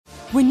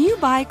When you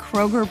buy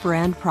Kroger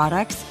brand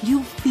products,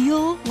 you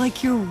feel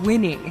like you're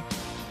winning.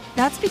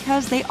 That's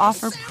because they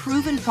offer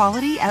proven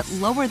quality at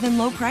lower than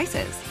low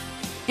prices.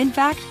 In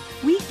fact,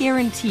 we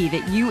guarantee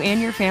that you and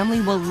your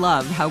family will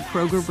love how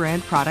Kroger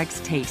brand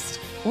products taste,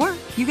 or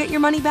you get your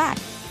money back.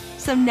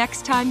 So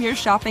next time you're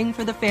shopping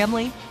for the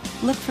family,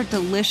 look for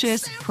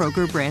delicious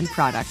Kroger brand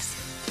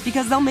products,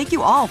 because they'll make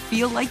you all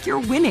feel like you're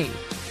winning.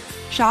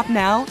 Shop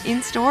now,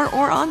 in-store,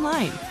 or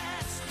online.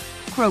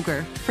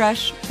 Kroger,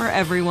 fresh for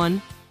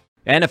everyone.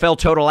 NFL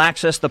Total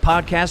Access, the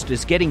podcast,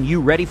 is getting you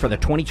ready for the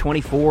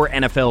 2024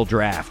 NFL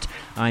Draft.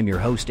 I'm your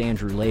host,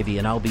 Andrew Levy,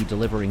 and I'll be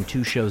delivering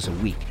 2 shows a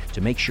week to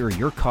make sure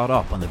you're caught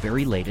up on the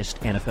very latest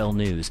NFL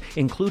news,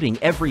 including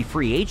every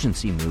free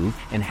agency move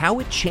and how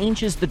it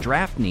changes the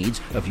draft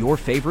needs of your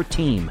favorite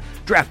team.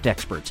 Draft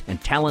experts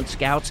and talent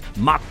scouts,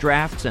 mock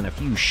drafts, and a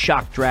few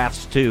shock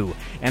drafts, too.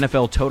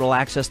 NFL Total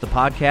Access, the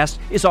podcast,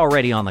 is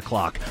already on the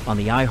clock on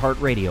the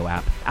iHeartRadio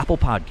app, Apple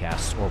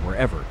Podcasts, or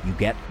wherever you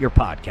get your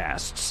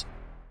podcasts.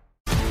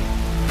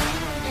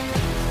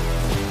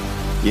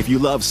 If you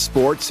love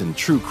sports and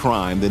true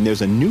crime, then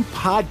there's a new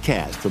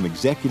podcast from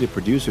executive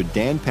producer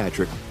Dan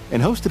Patrick and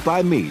hosted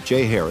by me,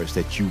 Jay Harris,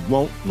 that you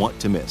won't want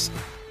to miss.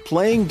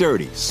 Playing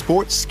Dirty: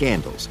 Sports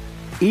Scandals.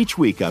 Each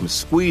week, I'm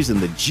squeezing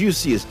the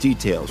juiciest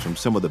details from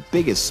some of the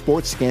biggest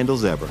sports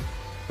scandals ever.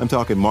 I'm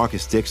talking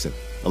Marcus Dixon,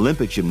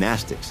 Olympic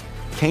gymnastics,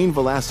 Cain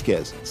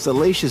Velasquez,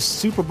 salacious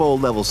Super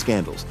Bowl-level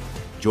scandals.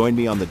 Join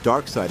me on the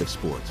dark side of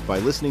sports by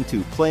listening to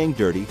Playing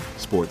Dirty: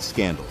 Sports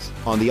Scandals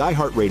on the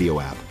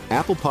iHeartRadio app,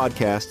 Apple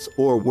Podcasts,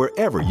 or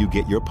wherever you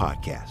get your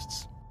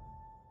podcasts.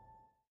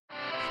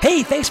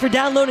 Hey, thanks for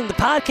downloading the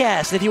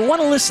podcast. If you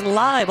want to listen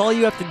live, all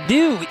you have to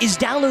do is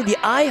download the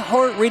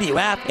iHeartRadio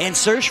app and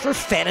search for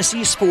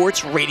Fantasy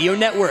Sports Radio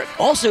Network.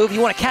 Also, if you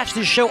want to catch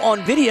this show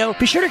on video,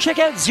 be sure to check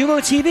out Zumo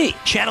TV,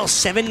 channel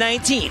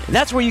 719.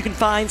 That's where you can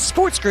find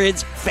Sports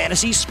Grid's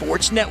Fantasy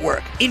Sports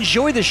Network.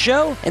 Enjoy the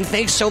show, and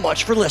thanks so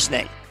much for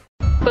listening.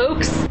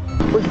 Folks,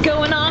 we're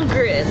going on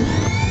Grid.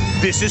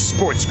 This is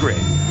Sports Grid.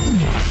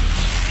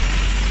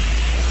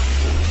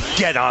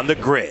 Get on the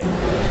grid.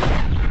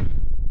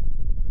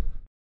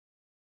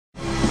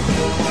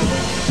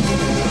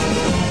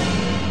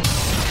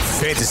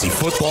 Fantasy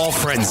Football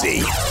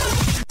Frenzy.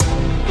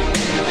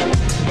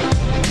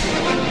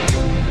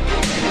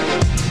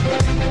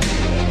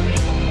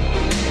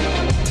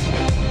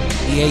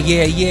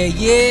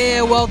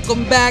 Yeah.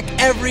 Welcome back,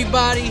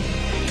 everybody.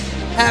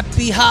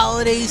 Happy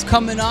holidays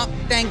coming up.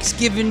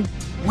 Thanksgiving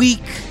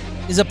week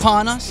is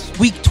upon us.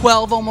 Week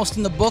 12 almost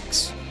in the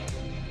books.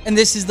 And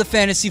this is the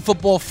Fantasy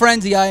Football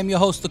Frenzy. I am your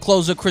host, the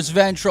closer, Chris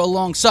Ventura,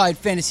 alongside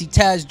Fantasy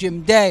Taz,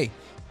 Jim Day,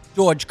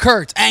 George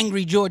Kurtz,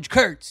 Angry George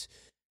Kurtz,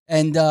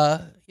 and,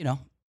 the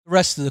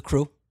rest of the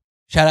crew.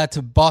 Shout out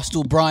to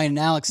Barstool Brian and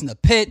Alex in the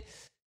pit,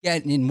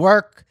 getting in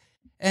work.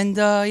 And,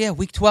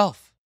 week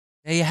 12.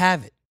 There you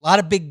have it. A lot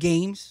of big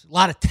games, a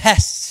lot of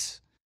tests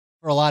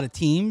for a lot of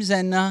teams,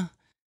 and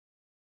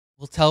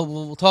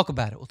we'll talk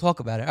about it.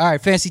 All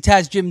right, Fantasy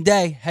Taz, Jim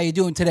Day, how you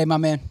doing today, my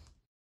man?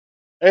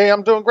 Hey,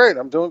 I'm doing great.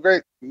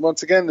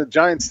 Once again, the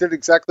Giants did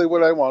exactly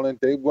what I wanted.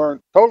 They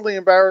weren't totally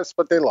embarrassed,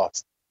 but they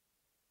lost.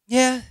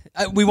 Yeah,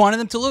 we wanted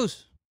them to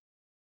lose.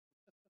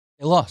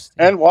 They lost.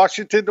 And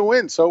Washington to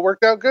win, so it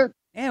worked out good.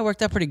 Yeah, it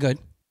worked out pretty good.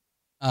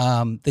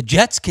 The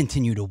Jets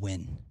continue to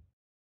win.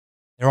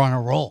 They're on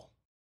a roll.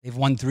 They've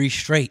won 3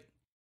 straight.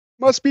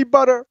 Must be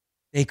butter.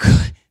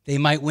 They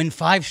might win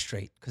 5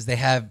 straight because they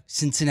have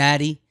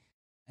Cincinnati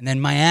and then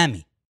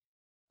Miami.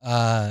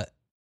 But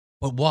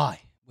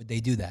why would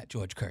they do that,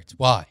 George Kurtz?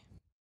 Why?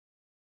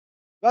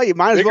 Well, you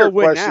might as well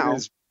win now.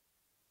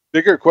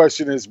 Bigger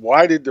question is,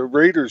 why did the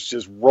Raiders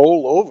just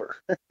roll over?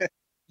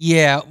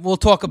 Yeah, we'll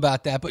talk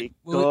about that. But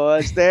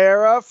because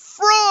they're a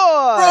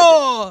fraud.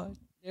 Fraud.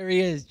 There he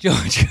is,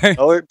 George Kurtz.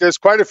 Well, there's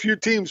quite a few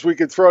teams we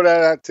could throw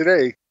that at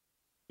today,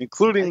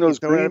 including those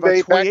Green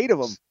Bay 28 of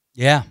them.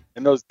 Yeah.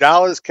 And those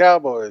Dallas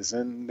Cowboys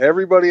and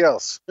everybody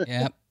else.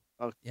 Yeah.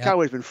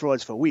 Cowboys been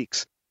frauds for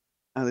weeks.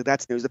 I think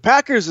that's news. The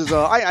Packers is.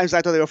 I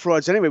thought they were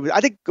frauds anyway. But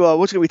I think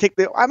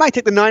I might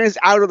take the Niners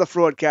out of the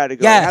fraud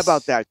category. Yes. How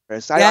about that,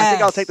 Chris? Yes. I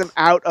think I'll take them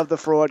out of the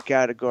fraud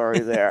category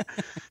there.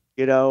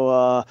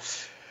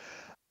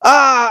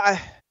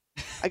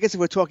 I guess if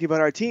we're talking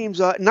about our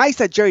teams, nice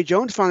that Jerry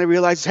Jones finally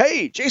realizes,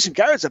 hey, Jason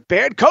Garrett's a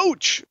bad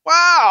coach.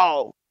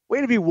 Wow,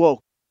 way to be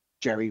woke,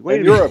 Jerry.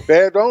 You're a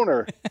bad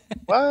owner.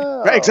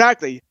 Wow. Right,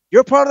 exactly.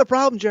 You're part of the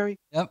problem, Jerry.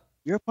 Yep.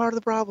 You're part of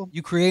the problem.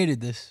 You created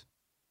this.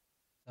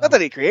 Not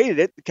that he created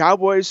it. The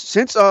Cowboys,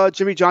 since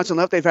Jimmy Johnson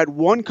left, they've had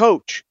one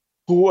coach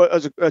who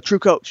was a true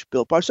coach,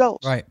 Bill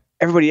Parcells. Right.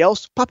 Everybody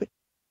else, puppet.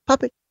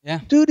 Yeah.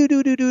 Do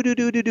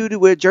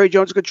with Jerry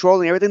Jones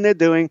controlling everything they're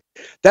doing.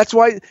 That's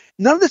why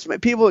none of this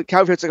people at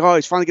Cowboys like, oh,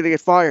 he's finally going to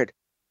get fired.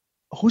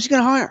 Who's he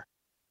going to hire?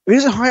 If he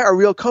doesn't hire a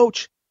real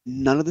coach,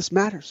 none of this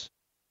matters.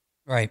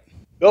 Right.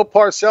 Bill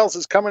Parcells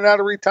is coming out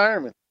of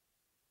retirement.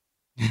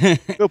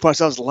 Bill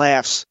Parcells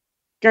laughs.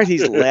 Guarantee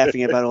he's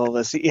laughing about all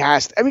this. He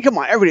has to. I mean, come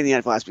on. Everybody in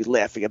the NFL has to be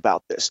laughing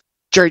about this.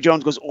 Jerry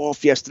Jones goes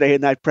off yesterday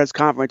in that press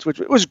conference, which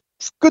was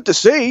good to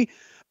see.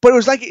 But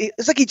it's like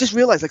he just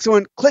realized, like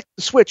someone clicked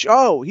the switch.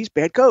 Oh, he's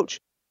bad coach.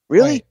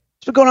 Really? Right.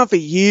 It's been going on for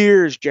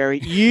years, Jerry.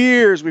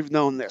 Years we've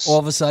known this. All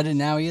of a sudden,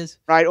 now he is?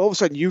 Right. All of a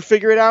sudden, you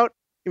figure it out.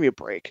 Give me a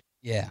break.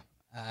 Yeah.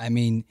 I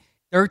mean,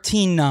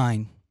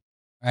 13-9,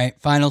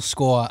 right? Final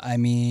score. I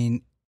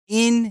mean,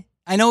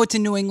 I know it's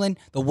in New England.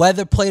 The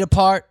weather played a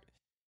part.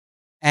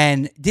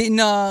 And didn't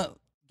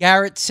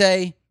Garrett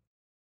say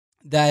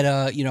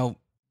that,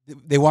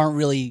 they weren't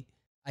really,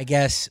 I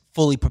guess,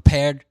 fully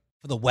prepared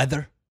for the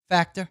weather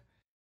factor?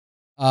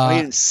 He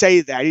didn't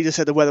say that. He just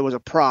said the weather was a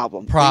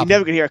problem. You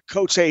never can hear a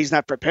coach say he's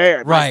not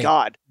prepared. Right. My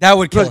God. That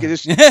would kill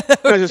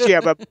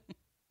him. But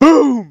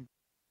boom.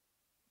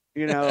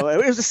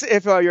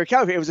 If you're a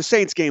Cowboys, it was the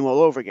Saints game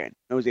all over again.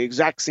 It was the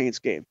exact Saints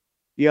game.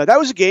 Yeah, that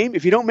was a game.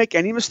 If you don't make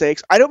any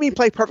mistakes, I don't mean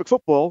play perfect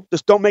football.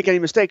 Just don't make any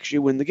mistakes.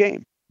 You win the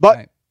game.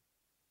 But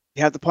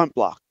you have the punt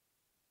block.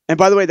 And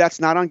by the way,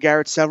 that's not on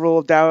Garrett. Several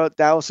of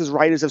Dallas's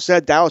writers have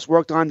said Dallas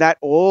worked on that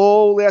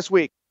all last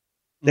week.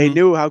 They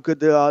knew how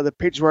good the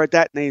Patriots were at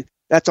that, and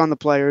that's on the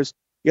players.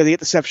 The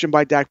interception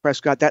by Dak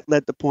Prescott, that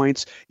led the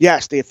points.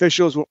 Yes, the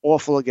officials were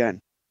awful again.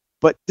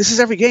 But this is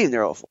every game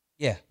they're awful.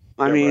 Yeah.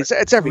 I mean,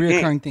 it's every game.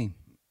 Recurring theme.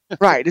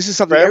 Right. This is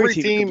something every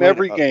team,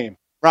 every game.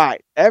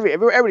 Right.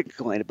 Everybody can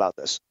complain about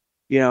this.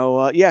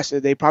 Yes,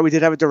 they probably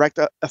did have a direct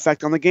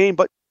effect on the game,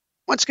 but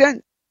once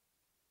again,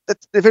 the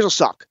officials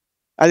suck.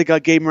 I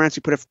think Gabe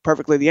Morency put it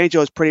perfectly. The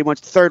NHL is pretty much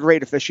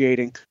third-rate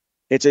officiating.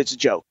 It's a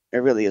joke. It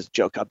really is a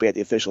joke how bad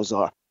the officials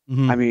are.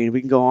 I mean,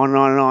 we can go on and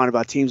on and on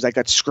about teams that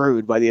got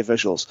screwed by the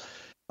officials.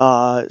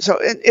 So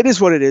it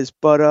is what it is.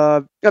 But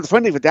the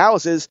funny thing for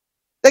Dallas is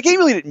that game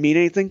really didn't mean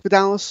anything for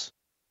Dallas.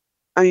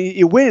 I mean,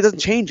 you win, it doesn't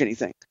change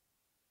anything.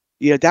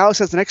 Dallas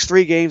has the next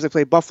 3 games. They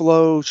play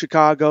Buffalo,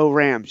 Chicago,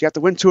 Rams. You have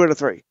to win 2 out of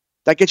 3.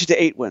 That gets you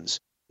to 8 wins.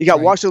 You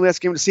got Washington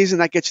last game of the season.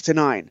 That gets you to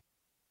 9.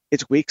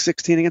 It's week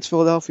 16 against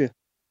Philadelphia.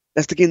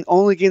 That's the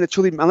only game that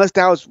truly, unless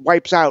Dallas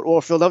wipes out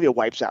or Philadelphia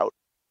wipes out,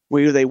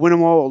 where either they win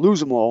them all or lose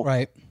them all.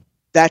 Right.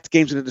 That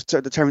game's going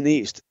to determine the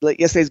East. Like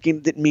yesterday's game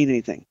didn't mean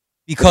anything.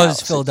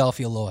 Because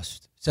Philadelphia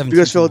lost.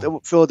 Because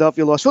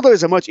Philadelphia lost. Philadelphia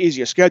has a much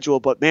easier schedule,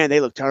 but man, they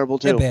look terrible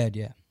too. They're bad,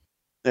 yeah.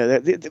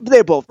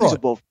 They're both. These are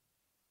both.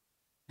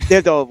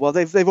 They've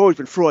always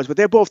been frauds, but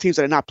they're both teams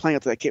that are not playing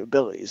up to their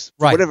capabilities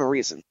for whatever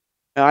reason.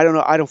 I don't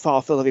know. I don't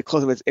follow Philadelphia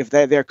closely if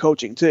they're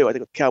coaching too. I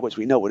think with the Cowboys,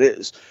 we know what it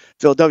is.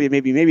 Philadelphia,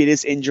 maybe it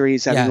is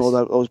injuries, having all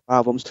those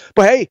problems.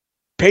 But hey,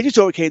 Patriots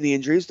overcame the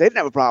injuries. They didn't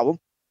have a problem.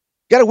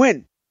 You got to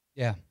win.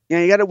 Yeah. Yeah,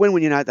 you got to win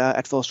when you're not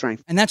at full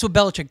strength. And that's what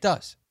Belichick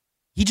does.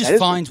 He just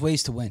finds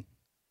ways to win.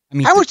 I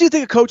mean, how much do you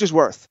think a coach is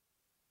worth?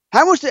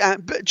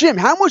 Jim?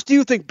 How much do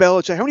you think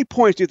Belichick? How many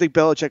points do you think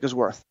Belichick is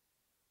worth?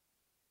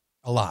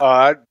 A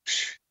lot.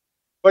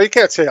 Well, you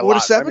can't say a lot.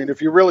 7? I mean,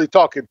 if you're really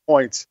talking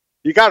points,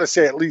 you got to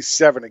say at least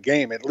 7 a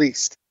game, at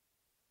least.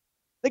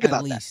 Think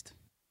about that.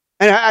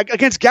 And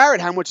against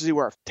Garrett, how much is he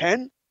worth?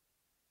 10?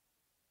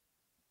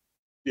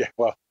 Yeah.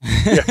 Well.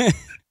 Yeah.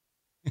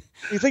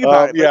 You think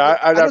about it. Yeah,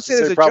 I'd have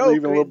to say probably joke.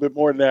 even a little bit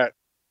more than that.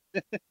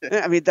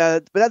 I mean,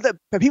 but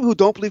people who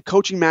don't believe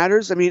coaching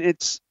matters. I mean,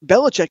 it's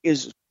Belichick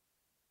is.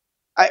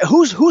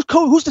 Who's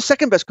the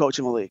second best coach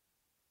in the league?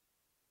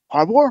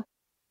 Harbaugh.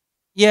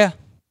 Yeah,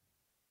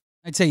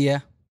 I'd say yeah.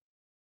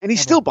 And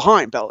he's still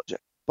behind Belichick,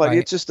 but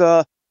it's just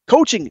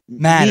coaching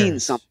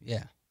means something.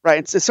 Yeah, right.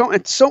 It's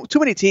so too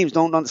many teams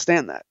don't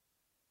understand that.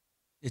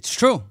 It's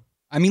true.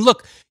 I mean,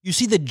 look, you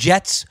see the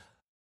Jets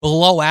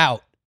blow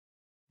out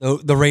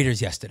the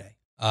Raiders yesterday,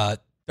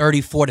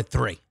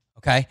 34-3.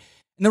 Okay.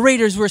 And the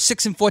Raiders were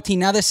 6-14.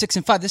 Now they're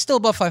 6-5. They're still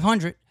above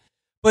 500.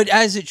 But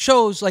as it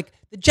shows, like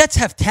the Jets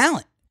have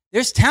talent.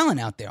 There's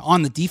talent out there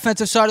on the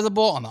defensive side of the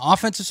ball, on the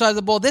offensive side of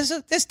the ball. There's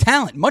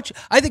talent.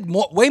 I think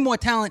way more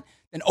talent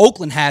than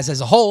Oakland has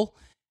as a whole.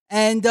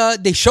 And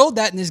they showed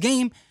that in this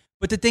game.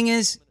 But the thing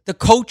is, the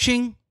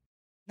coaching,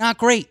 not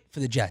great for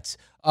the Jets.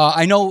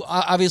 I know,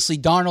 obviously,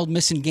 Darnold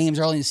missing games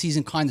early in the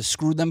season kind of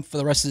screwed them for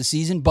the rest of the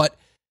season. But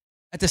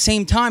at the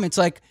same time, it's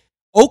like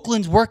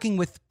Oakland's working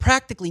with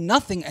practically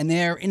nothing, and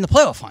they're in the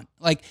playoff hunt.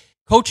 Like,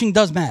 coaching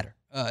does matter.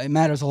 It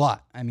matters a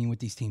lot, I mean, with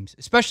these teams,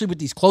 especially with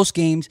these close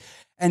games.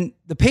 And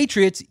the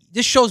Patriots,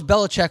 this shows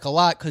Belichick a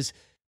lot because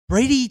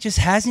Brady just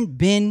hasn't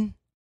been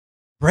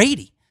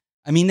Brady.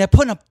 I mean, they're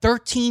putting up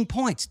 13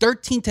 points,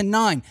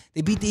 13-9.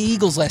 They beat the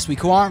Eagles last week,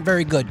 who aren't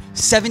very good,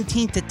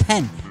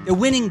 17-10.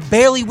 They're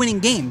barely winning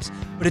games,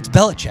 but it's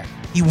Belichick.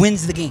 He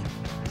wins the game.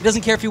 He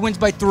doesn't care if he wins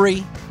by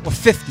 3 or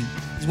 50.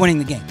 He's winning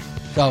the game.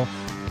 So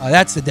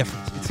that's the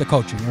difference. It's the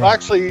coaching. Well,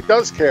 actually, he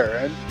does care.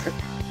 And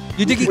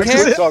you think he cares?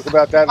 cares? We'll talk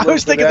about that. I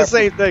was thinking the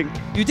same thing.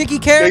 You think he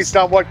cares? Based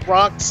on what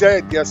Gronk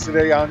said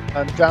yesterday on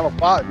Channel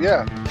 5,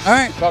 yeah. All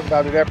right. We'll talk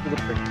about it after the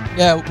break.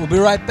 Yeah, we'll be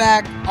right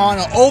back on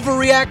an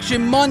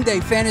Overreaction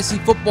Monday Fantasy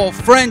Football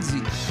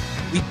Frenzy,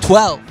 Week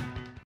 12.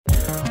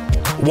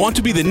 Want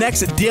to be the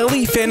next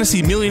daily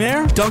fantasy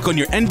millionaire? Dunk on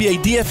your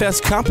NBA DFS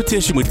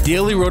competition with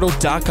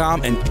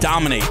DailyRoto.com and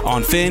dominate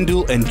on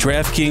FanDuel and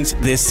DraftKings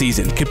this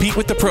season. Compete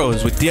with the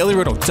pros with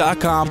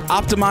DailyRoto.com,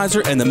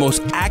 Optimizer, and the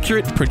most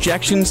accurate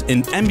projections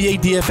in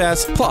NBA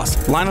DFS, plus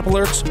lineup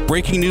alerts,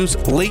 breaking news,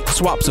 late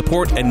swap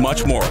support, and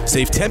much more.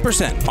 Save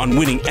 10% on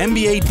winning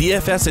NBA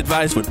DFS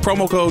advice with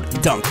promo code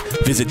DUNK.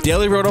 Visit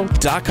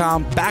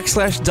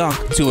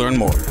DailyRoto.com/dunk to learn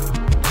more.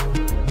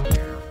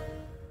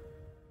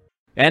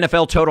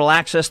 NFL Total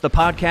Access, the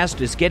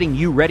podcast, is getting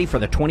you ready for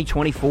the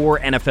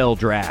 2024 NFL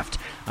Draft.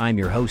 I'm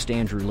your host,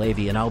 Andrew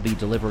Levy, and I'll be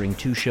delivering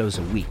 2 shows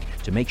a week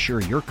to make sure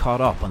you're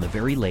caught up on the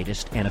very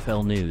latest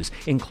NFL news,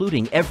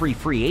 including every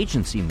free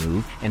agency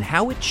move and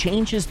how it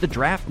changes the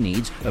draft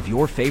needs of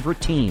your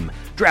favorite team.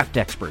 Draft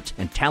experts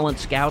and talent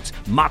scouts,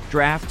 mock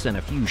drafts, and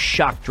a few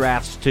shock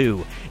drafts,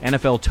 too.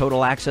 NFL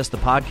Total Access, the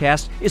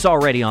podcast, is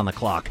already on the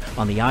clock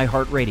on the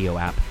iHeartRadio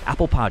app,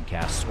 Apple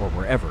Podcasts, or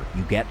wherever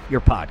you get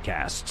your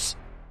podcasts.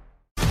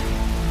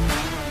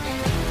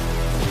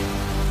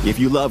 If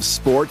you love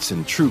sports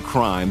and true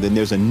crime, then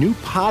there's a new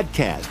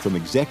podcast from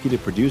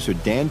executive producer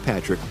Dan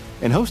Patrick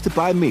and hosted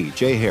by me,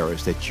 Jay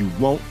Harris, that you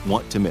won't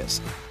want to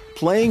miss.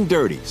 Playing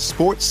Dirty: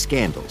 Sports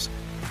Scandals.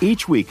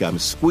 Each week, I'm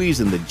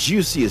squeezing the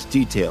juiciest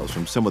details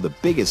from some of the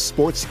biggest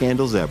sports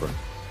scandals ever.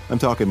 I'm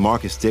talking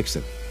Marcus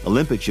Dixon,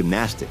 Olympic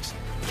gymnastics,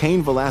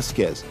 Cain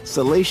Velasquez,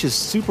 salacious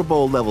Super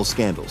Bowl-level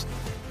scandals.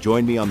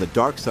 Join me on the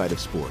dark side of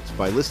sports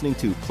by listening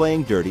to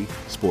Playing Dirty: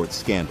 Sports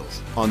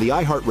Scandals on the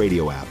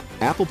iHeartRadio app,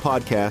 Apple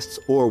Podcasts,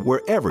 or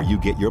wherever you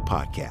get your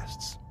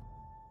podcasts.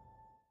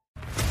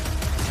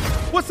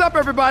 What's up,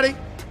 everybody?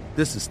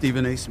 This is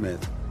Stephen A.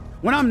 Smith.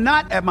 When I'm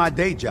not at my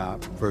day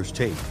job, First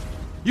Take,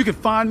 you can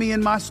find me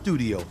in my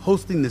studio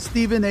hosting the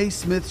Stephen A.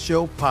 Smith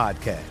Show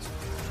podcast.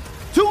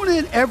 Tune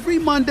in every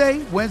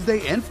Monday,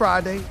 Wednesday, and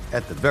Friday,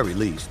 at the very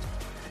least,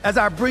 as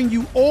I bring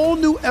you all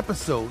new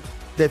episodes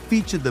that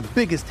feature the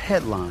biggest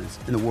headlines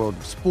in the world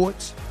of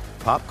sports,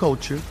 pop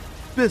culture,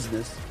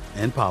 business,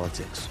 and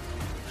politics.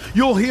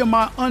 You'll hear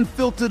my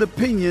unfiltered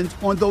opinions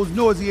on those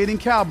nauseating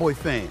Cowboy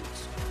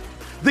fans,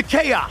 the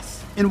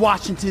chaos in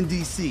Washington,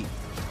 D.C.,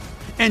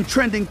 and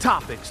trending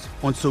topics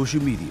on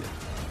social media,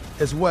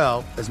 as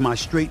well as my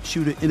straight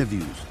shooter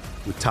interviews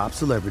with top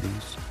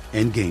celebrities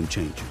and game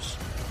changers.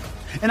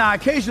 And I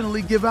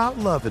occasionally give out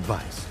love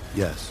advice.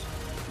 Yes,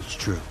 it's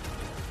true.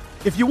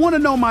 If you want to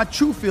know my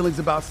true feelings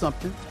about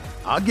something,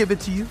 I'll give it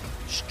to you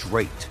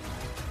straight.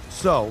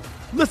 So,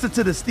 listen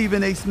to the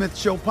Stephen A. Smith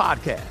Show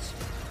podcast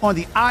on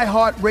the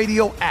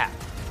iHeartRadio app,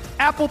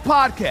 Apple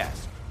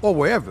Podcasts, or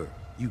wherever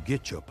you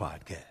get your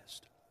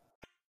podcast.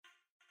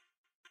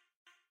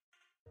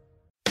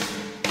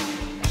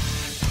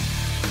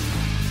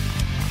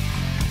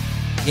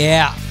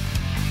 Yeah.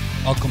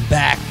 Welcome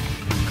back.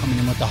 Coming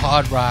in with the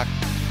Hard Rock.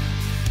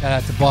 Shout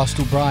out to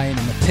Barstool Brian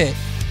in the pit.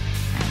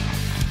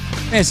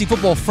 Fantasy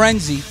Football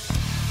Frenzy.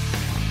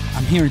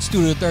 I'm here in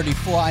Studio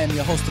 34. I am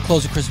your host, the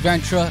closer, Chris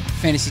Ventura.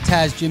 Fantasy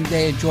Taz, Jim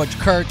Day, and George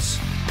Kurtz.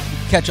 You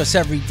can catch us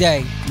every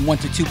day from 1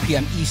 to 2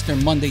 p.m.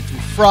 Eastern, Monday through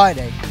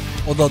Friday.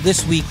 Although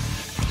this week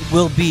it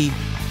will be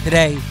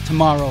today,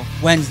 tomorrow,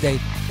 Wednesday,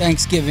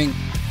 Thanksgiving,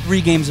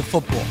 3 games of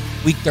football.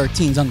 Week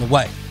 13's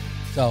underway.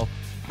 So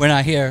we're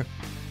not here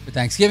for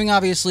Thanksgiving,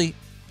 obviously,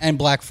 and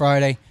Black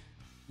Friday.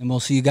 And we'll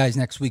see you guys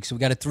next week. So we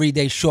got a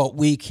 3-day short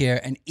week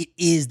here, and it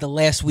is the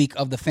last week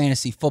of the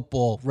fantasy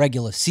football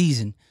regular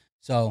season.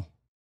 So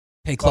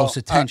pay close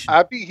attention.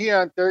 I'll be here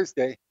on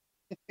Thursday.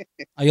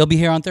 Oh, you'll be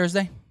here on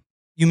Thursday?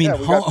 You mean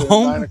we got the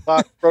home? 9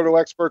 o'clock Proto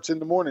Experts in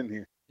the morning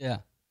here. Yeah.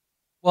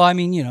 Well, I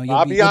mean,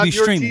 I'll be on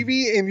your streaming.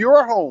 TV in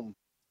your home.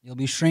 You'll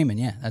be streaming,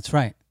 yeah. That's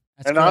right.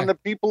 That's and correct. on the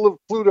people of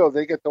Pluto,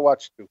 they get to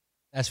watch too.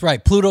 That's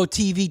right. Pluto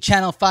TV,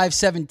 channel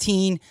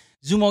 517.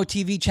 Zumo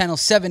TV, channel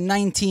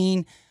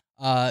 719.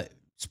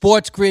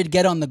 Sports Grid,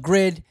 get on the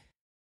grid.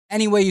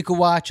 Anywhere you could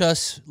watch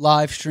us,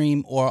 live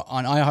stream, or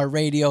on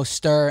iHeartRadio,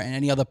 Stir, and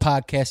any other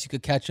podcast, you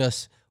could catch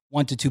us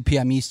 1 to 2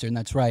 p.m. Eastern.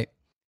 That's right.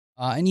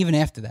 And even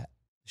after that,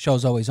 the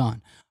show's always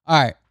on.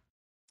 All right.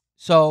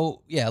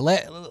 So, yeah,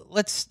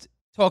 let's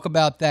talk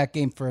about that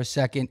game for a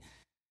second.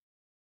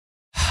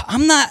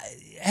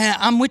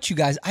 I'm with you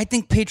guys. I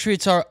think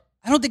Patriots I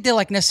don't think they're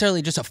like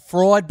necessarily just a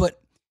fraud,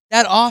 but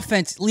that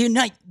offense,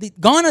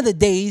 gone are the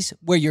days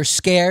where you're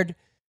scared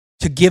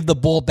to give the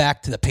ball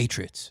back to the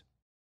Patriots.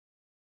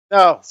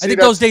 No, I think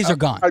those days are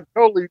gone. I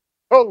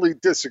totally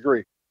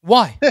disagree.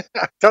 Why?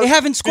 They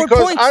haven't scored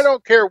points. I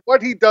don't care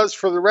what he does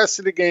for the rest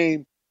of the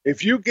game.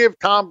 If you give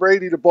Tom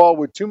Brady the ball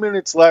with 2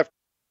 minutes left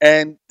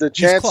and the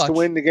chance to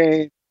win the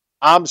game,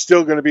 I'm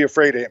still going to be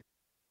afraid of him.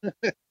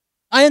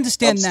 I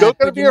understand that. I'm still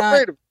going to be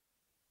afraid of him.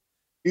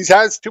 He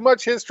has too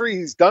much history.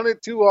 He's done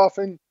it too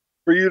often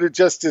for you to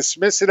just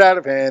dismiss it out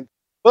of hand.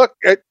 Look,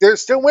 they're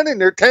still winning.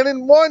 They're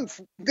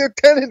 10-1. They're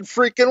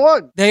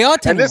 10-1. They are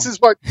 10-1. And this is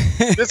what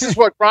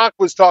Gronk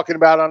was talking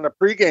about on the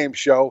pregame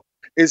show.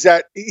 Is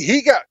that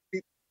this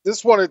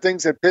is one of the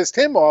things that pissed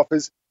him off.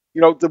 Is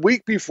the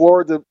week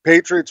before the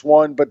Patriots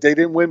won, but they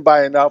didn't win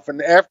by enough.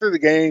 And after the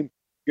game,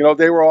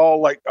 they were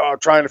all like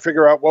trying to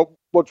figure out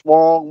what's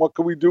wrong, what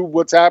can we do,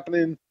 what's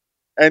happening.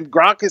 And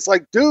Gronk is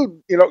like,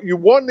 dude, you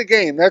won the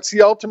game. That's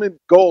the ultimate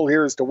goal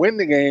here, is to win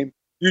the game.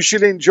 You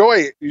should enjoy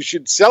it. You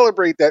should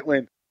celebrate that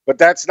win. But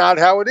that's not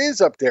how it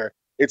is up there.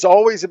 It's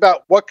always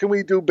about what can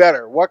we do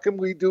better? What can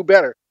we do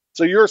better?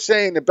 So you're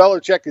saying that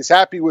Belichick is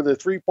happy with a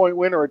 3-point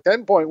win or a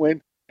 10-point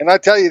win, and I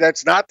tell you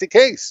that's not the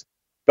case.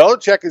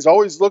 Belichick is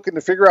always looking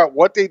to figure out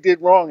what they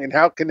did wrong and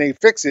how can they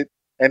fix it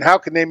and how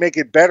can they make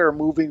it better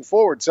moving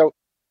forward. So,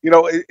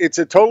 it's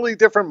a totally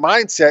different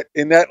mindset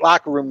in that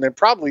locker room than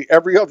probably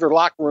every other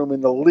locker room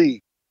in the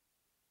league.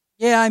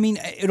 Yeah, I mean,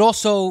 it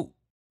also,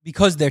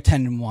 because they're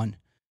 10-1,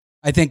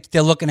 I think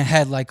they're looking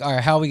ahead like, all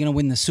right, how are we going to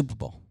win the Super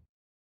Bowl?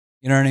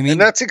 You know what I mean? And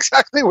that's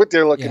exactly what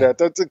they're looking at.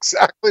 That's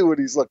exactly what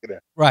he's looking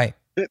at. Right.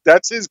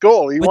 That's his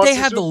goal. He wants they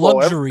have Super the Bowl.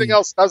 luxury. Everything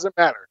else doesn't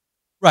matter.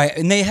 Right,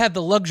 and they have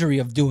the luxury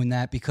of doing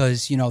that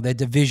because, their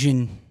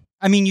division.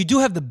 I mean, you do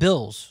have the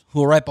Bills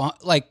who are right behind,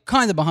 like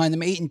kind of behind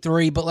them,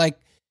 8-3, but like,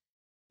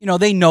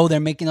 they know they're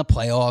making the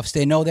playoffs.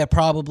 They know they're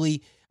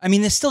probably. I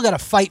mean, they still got to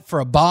fight for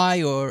a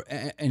bye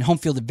and home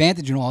field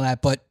advantage and all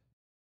that, but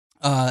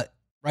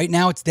right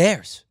now it's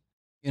theirs,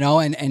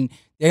 and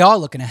they are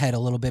looking ahead a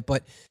little bit.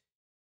 But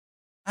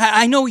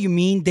I know what you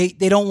mean. They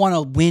don't want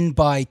to win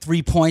by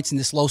 3 points in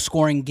this low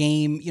scoring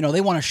game.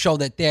 They want to show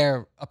that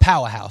they're a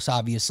powerhouse.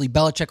 Obviously,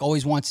 Belichick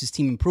always wants his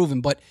team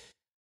improving, but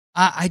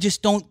I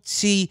just don't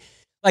see.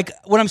 Like,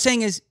 what I'm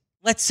saying is,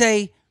 let's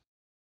say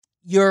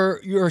you're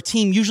a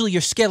team, usually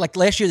you're scared. Like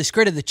last year, they're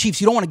scared of the Chiefs.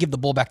 You don't want to give the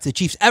ball back to the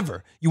Chiefs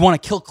ever. You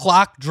want to kill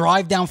clock,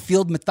 drive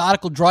downfield,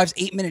 methodical drives,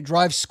 8-minute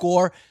drives,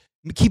 score,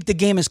 keep the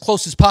game as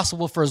close as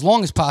possible for as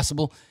long as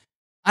possible.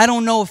 I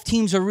don't know if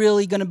teams are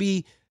really going to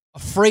be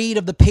afraid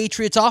of the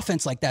Patriots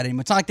offense like that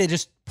anymore. It's not like they're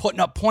just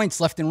putting up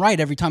points left and right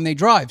every time they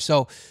drive.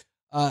 So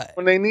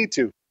when they need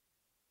to.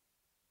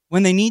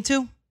 When they need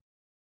to?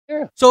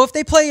 Yeah. So if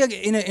they play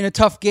in a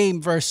tough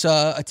game versus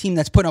a team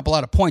that's putting up a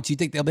lot of points, you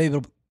think they'll be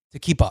able to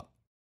keep up?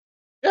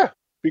 Yeah,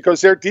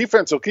 because their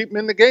defense will keep them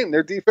in the game.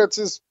 Their defense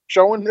is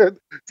showing that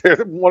they're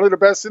one of the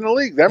best in the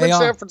league. Them and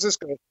San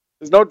Francisco,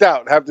 there's no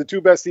doubt, have the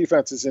two best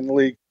defenses in the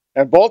league.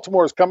 And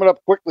Baltimore is coming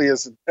up quickly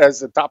as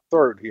the top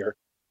third here,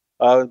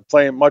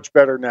 playing much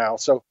better now.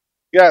 So,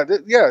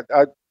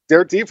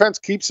 their defense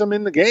keeps them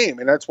in the game,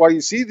 and that's why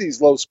you see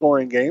these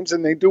low-scoring games,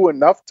 and they do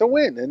enough to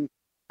win. And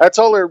that's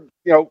all they're,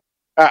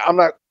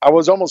 I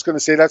was almost going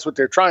to say that's what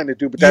they're trying to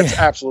do, but that's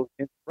absolutely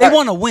incorrect. They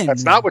want to win.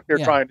 That's not what they're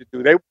trying to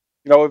do. They,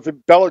 if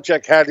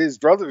Belichick had his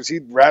druthers,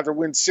 he'd rather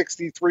win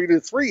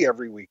 63-3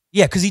 every week.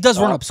 Yeah, because he does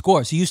run up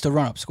scores. He used to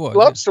run up scores. He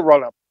loves to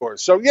run up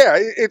scores. So,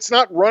 it's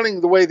not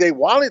running the way they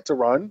want it to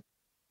run.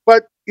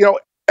 But,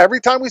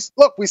 every time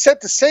we said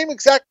the same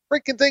exact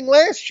freaking thing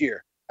last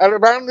year at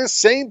around this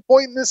same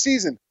point in the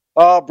season.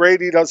 Oh,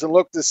 Brady doesn't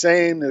look the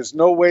same. There's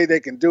no way they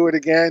can do it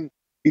again.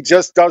 He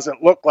just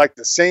doesn't look like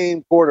the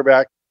same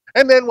quarterback.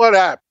 And then what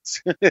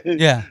happens?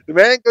 Yeah. The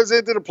man goes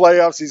into the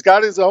playoffs. He's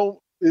got his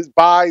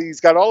bye.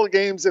 He's got all the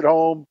games at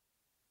home.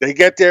 They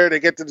get there. They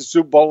get to the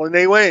Super Bowl, and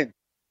they win.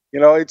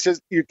 It's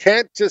just, you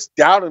can't just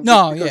doubt them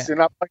because they're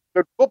not playing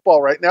good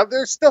football right now.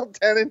 They're still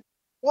 10-1.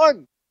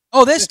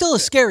 Oh, they're still a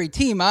scary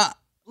team.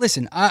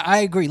 Listen, I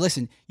agree.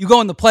 Listen, you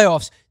go in the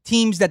playoffs,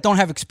 teams that don't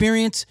have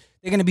experience,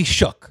 they're going to be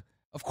shook,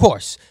 of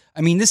course.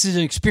 I mean, this is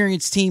an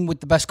experienced team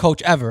with the best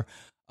coach ever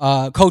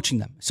coaching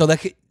them. So they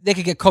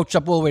could get coached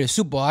up all the way to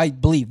Super Bowl. I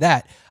believe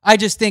that. I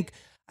just think,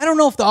 I don't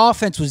know if the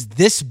offense was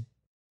this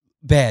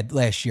bad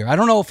last year. I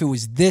don't know if it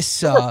was this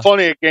there were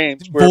plenty of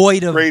games where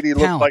void of Brady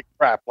talent. looked like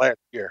crap last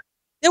year.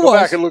 Go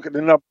back and look at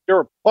the numbers. There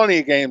were plenty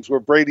of games where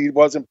Brady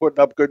wasn't putting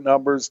up good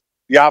numbers.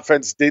 The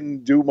offense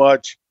didn't do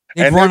much.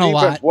 They've run a their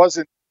defense lot.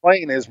 Wasn't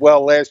playing as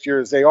well last year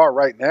as they are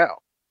right now.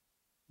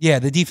 Yeah,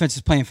 the defense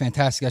is playing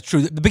fantastic. That's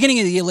true. The beginning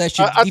of the year last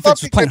year, the I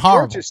defense was playing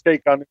horrible. George's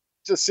take on it.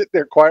 Just sit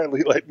there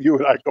quietly, letting you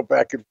and I go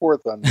back and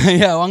forth on this.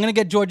 Yeah, well, I'm going to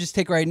get George's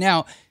take right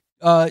now.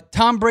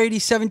 Tom Brady,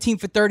 17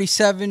 for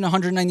 37,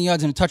 190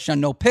 yards and a touchdown,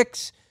 no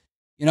picks.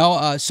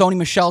 Sony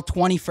Michel,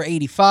 20 for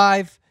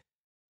 85.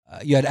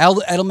 You had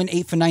Edelman,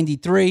 8 for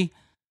 93.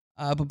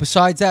 But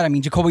besides that, I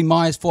mean, Jacoby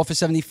Myers, 4 for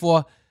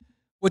 74.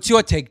 What's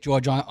your take,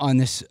 George, on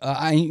this?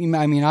 I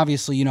mean,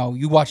 obviously,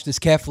 you watch this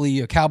carefully.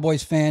 You're a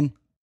Cowboys fan.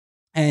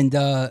 And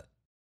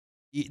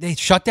they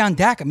shut down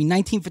Dak. I mean,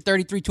 19 for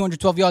 33,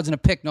 212 yards and a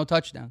pick, no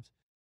touchdowns.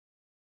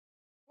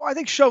 Well, I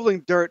think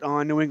shoveling dirt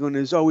on New England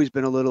has always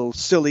been a little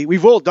silly.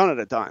 We've all done it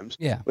at times.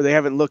 Yeah. Where they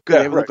haven't looked good.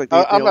 They haven't looked like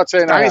I'm not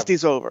saying the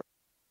dynasty's over.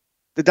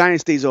 The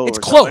dynasty's over. It's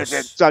close. So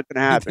it's not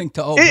going to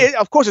happen.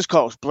 Of course it's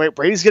close.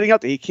 Brady's getting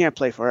up there. He can't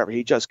play forever.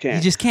 He just can't.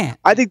 He just can't.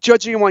 I think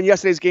judging him on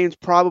yesterday's games,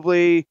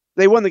 probably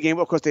they won the game.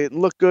 Of course, they didn't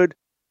look good.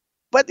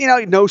 But,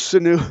 no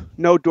Sanu,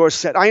 no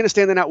Dorsett. I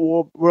understand they're not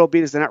world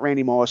beaters. They're not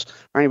Randy Moss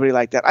or anybody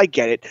like that. I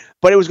get it.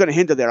 But it was going to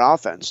hinder their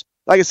offense.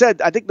 Like I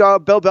said, I think Bill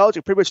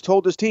Belichick pretty much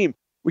told his team,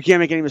 we can't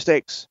make any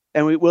mistakes.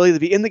 And we'll either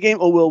be in the game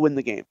or we'll win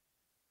the game.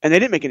 And they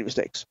didn't make any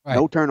mistakes. Right.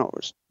 No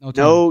turnovers.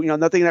 No,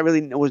 nothing that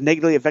really was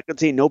negatively affected the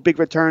team. No big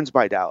returns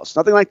by Dallas.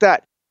 Nothing like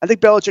that. I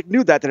think Belichick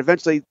knew that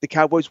eventually the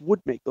Cowboys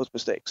would make those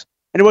mistakes.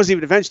 And it wasn't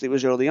even eventually. It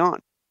was early on.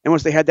 And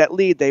once they had that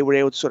lead, they were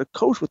able to sort of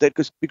coast with it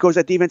because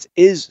that defense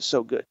is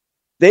so good.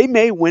 They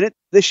may win it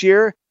this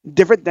year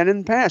different than in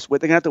the past. They're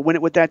going to have to win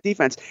it with that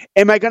defense.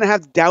 Am I going to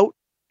have doubt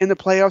in the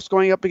playoffs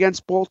going up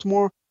against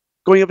Baltimore,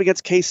 going up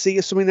against KC,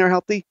 assuming they're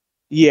healthy?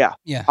 Yeah.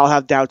 I'll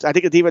have doubts. I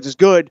think the defense is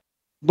good,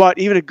 but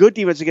even a good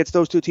defense against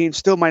those two teams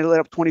still might let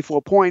up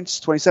 24 points,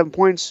 27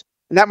 points,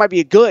 and that might be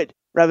a good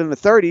rather than the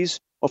 30s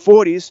or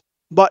 40s.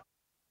 But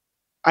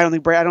I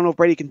don't know if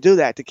Brady can do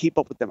that to keep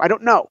up with them. I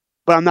don't know,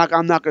 but I'm not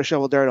going to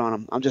shovel dirt on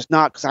them. I'm just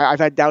not, because I've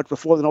had doubts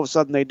before. Then all of a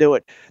sudden they do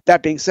it.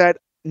 That being said,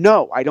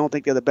 no, I don't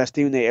think they're the best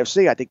team in the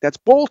AFC. I think that's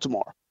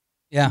Baltimore.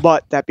 Yeah.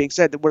 But that being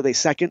said, were they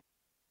second?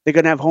 They're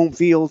going to have home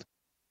field.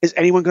 Is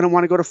anyone going to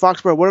want to go to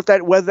Foxborough? What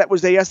if whether that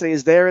was there yesterday,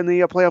 is there in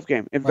the playoff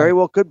game? It very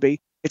well could be.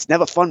 It's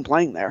never fun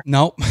playing there.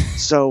 Nope.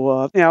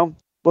 So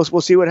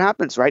we'll see what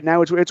happens. Right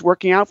now, it's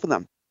working out for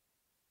them.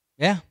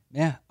 Yeah.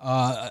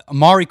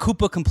 Amari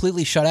Cooper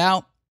completely shut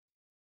out.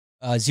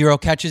 0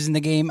 catches in the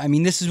game. I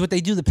mean, this is what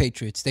they do, the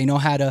Patriots. They know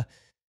how to.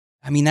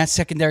 I mean, that's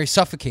secondary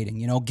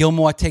suffocating.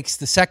 Gilmore takes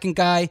the second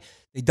guy.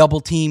 They double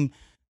team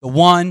the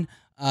one,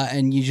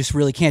 and you just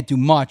really can't do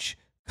much.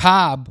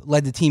 Cobb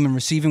led the team in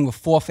receiving with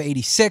 4 for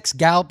 86.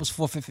 Gallup was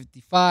 4 for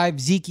 55.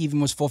 Zeke even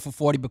was 4 for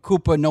 40, but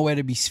Cooper nowhere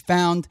to be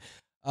found.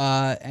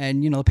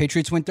 And the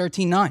Patriots win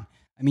 13-9. I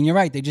mean, you're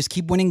right. They just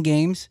keep winning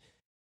games.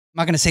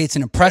 I'm not going to say it's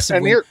an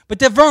impressive win, but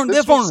they're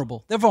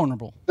vulnerable. They're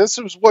vulnerable. This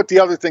is what the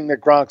other thing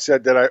that Gronk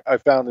said that I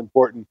found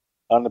important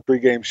on the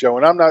pregame show.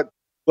 And I'm not,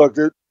 look,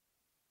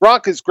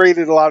 Gronk is great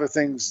at a lot of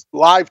things.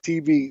 Live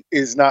TV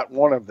is not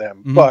one of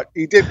them, but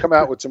he did come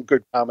out with some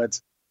good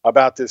comments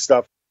about this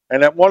stuff.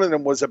 And that one of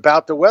them was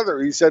about the weather.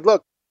 He said,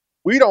 look,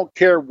 we don't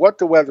care what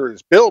the weather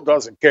is. Bill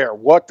doesn't care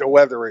what the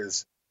weather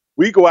is.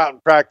 We go out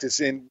and practice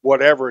in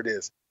whatever it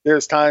is.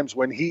 There's times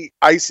when he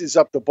ices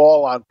up the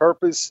ball on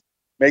purpose,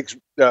 makes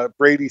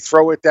Brady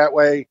throw it that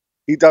way.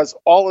 He does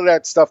all of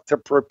that stuff to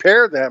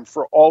prepare them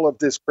for all of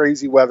this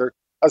crazy weather,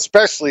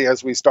 especially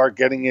as we start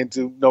getting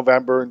into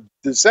November and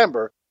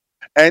December.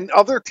 And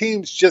other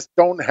teams just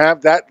don't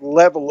have that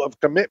level of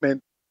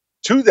commitment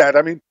to that.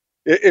 I mean,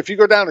 if you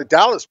go down to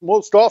Dallas,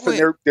 most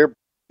often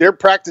they're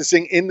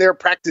practicing in their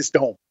practice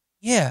dome.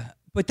 Yeah,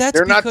 but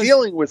they're not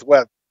dealing with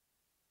weather.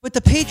 But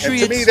the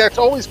Patriots, and to me, that's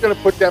always going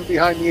to put them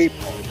behind the 8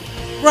 ball.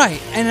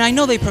 Right, and I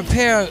know they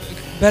prepare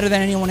better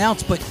than anyone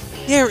else, but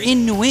they're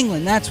in New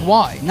England. That's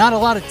why. Not a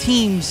lot of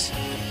teams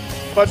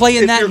play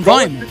in that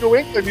environment. If you're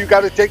going to New England, you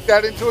got to take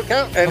that into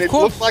account. And it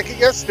looked like it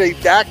yesterday.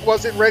 Dak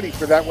wasn't ready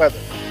for that weather.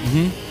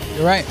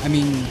 You're right. I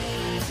mean,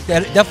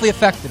 that definitely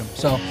affected him.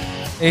 So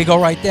there you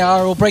go right there. All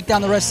right, we'll break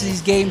down the rest of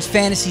these games.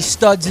 Fantasy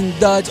studs and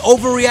duds.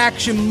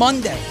 Overreaction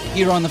Monday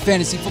here on the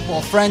Fantasy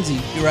Football Frenzy.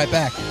 Be right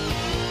back.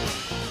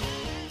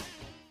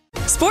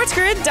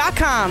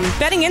 SportsGrid.com.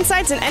 Betting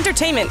insights and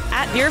entertainment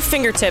at your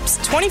fingertips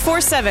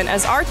 24/7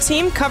 as our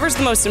team covers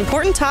the most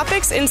important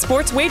topics in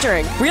sports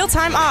wagering.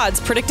 Real-time odds,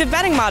 predictive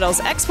betting models,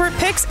 expert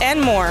picks,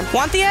 and more.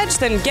 Want the edge?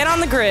 Then get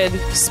on the grid.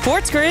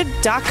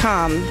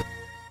 SportsGrid.com.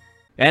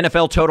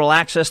 NFL Total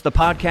Access, the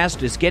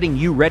podcast, is getting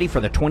you ready for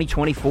the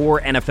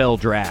 2024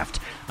 NFL Draft.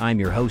 I'm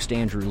your host,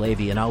 Andrew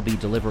Levy, and I'll be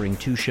delivering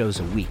 2 shows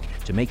a week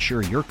to make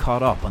sure you're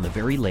caught up on the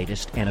very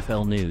latest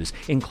NFL news,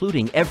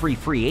 including every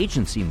free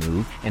agency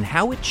move and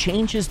how it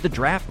changes the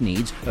draft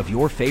needs of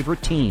your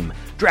favorite team.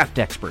 Draft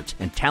experts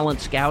and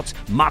talent scouts,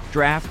 mock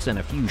drafts, and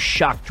a few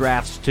shock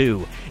drafts,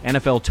 too.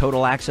 NFL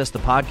Total Access, the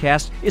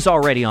podcast, is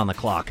already on the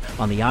clock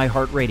on the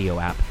iHeartRadio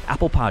app,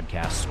 Apple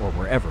Podcasts, or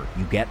wherever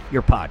you get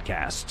your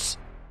podcasts.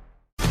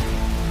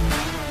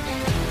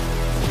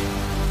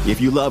 If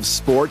you love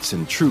sports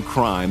and true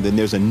crime, then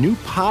there's a new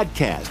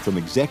podcast from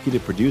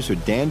executive producer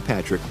Dan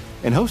Patrick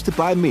and hosted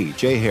by me,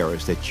 Jay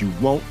Harris, that you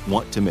won't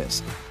want to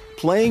miss.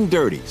 Playing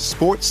Dirty: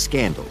 Sports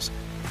Scandals.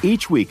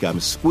 Each week, I'm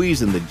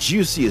squeezing the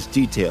juiciest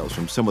details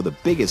from some of the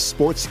biggest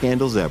sports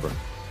scandals ever.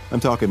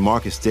 I'm talking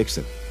Marcus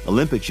Dixon,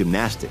 Olympic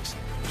gymnastics,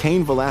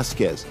 Cain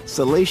Velasquez,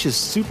 salacious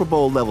Super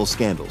Bowl-level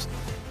scandals.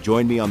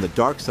 Join me on the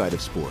dark side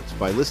of sports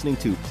by listening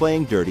to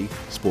Playing Dirty: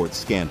 Sports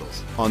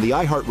Scandals on the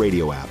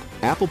iHeartRadio app,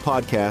 Apple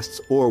Podcasts,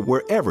 or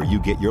wherever you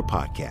get your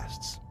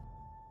podcasts.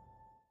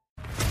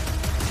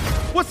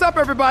 What's up,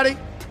 everybody?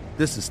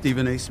 This is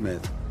Stephen A.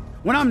 Smith.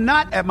 When I'm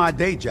not at my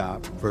day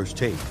job, First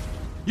Take,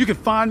 you can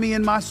find me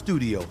in my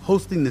studio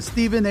hosting the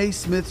Stephen A.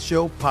 Smith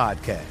Show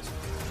podcast.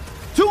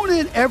 Tune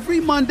in every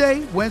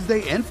Monday,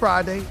 Wednesday, and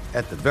Friday,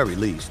 at the very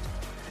least,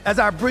 as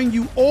I bring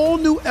you all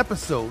new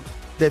episodes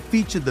that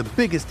feature the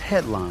biggest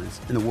headlines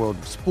in the world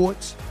of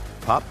sports,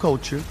 pop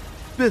culture,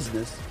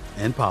 business,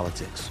 and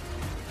politics.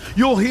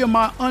 You'll hear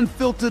my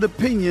unfiltered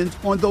opinions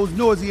on those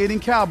nauseating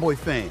Cowboy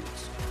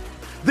fans,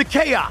 the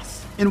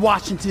chaos in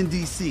Washington,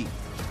 D.C.,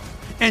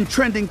 and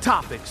trending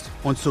topics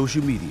on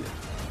social media,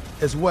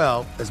 as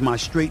well as my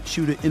straight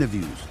shooter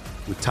interviews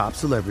with top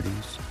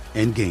celebrities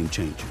and game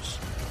changers.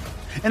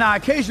 And I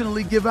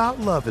occasionally give out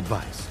love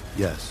advice.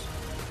 Yes,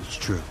 it's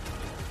true.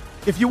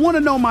 If you want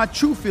to know my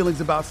true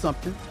feelings about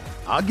something,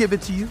 I'll give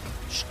it to you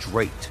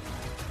straight.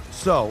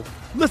 So,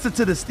 listen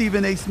to the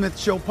Stephen A. Smith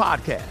Show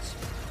podcast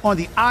on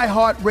the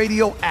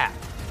iHeartRadio app,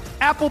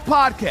 Apple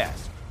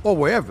Podcasts, or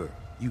wherever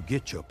you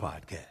get your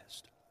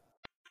podcast.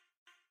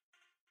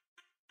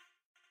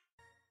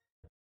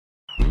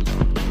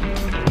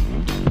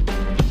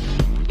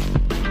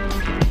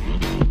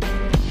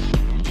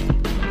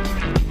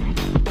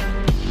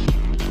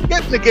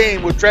 Get in the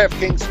game with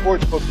DraftKings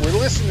Sportsbook, where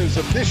listeners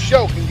of this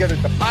show can get a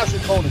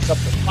deposit bonus up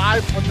to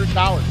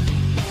 $500.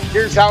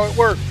 Here's how it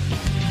works.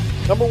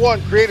 Number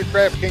 1, create a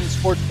DraftKings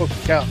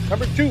Sportsbook account.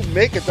 Number 2,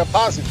 make a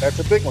deposit. That's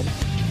a big one.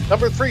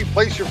 Number 3,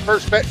 place your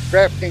first bet.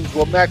 DraftKings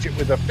will match it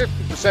with a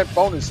 50%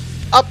 bonus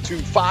up to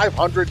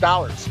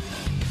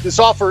 $500. This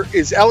offer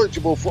is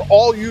eligible for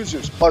all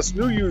users, plus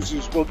new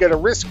users will get a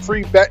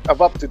risk-free bet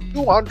of up to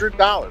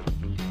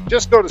 $200.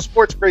 Just go to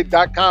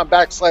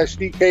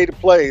sportsgrid.com/DK to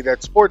play.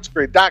 That's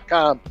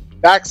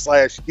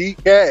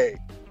sportsgrid.com/DK.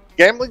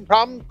 Gambling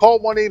problem? Call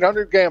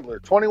 1-800-GAMBLER.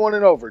 21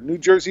 and over. New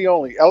Jersey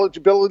only.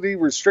 Eligibility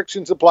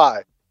restrictions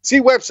apply.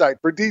 See website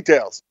for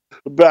details.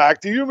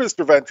 Back to you,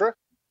 Mr. Ventra.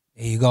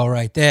 There you go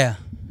right there.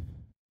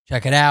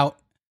 Check it out.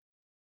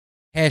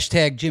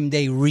 Hashtag Jim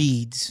Day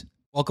Reads.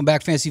 Welcome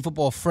back, Fantasy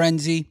Football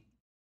Frenzy.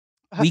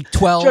 Week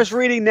 12. Just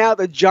reading now,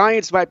 the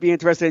Giants might be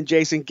interested in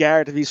Jason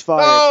Garrett if he's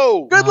fired.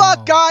 No! Good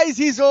luck, guys.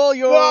 He's all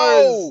yours.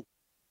 No!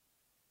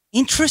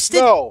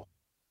 Interested? No.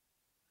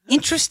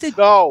 Interested?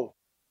 No.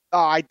 Oh,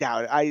 I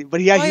doubt it.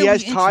 But he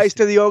has ties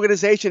to the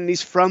organization, and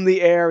he's from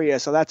the area,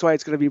 so that's why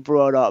it's going to be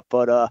brought up.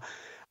 But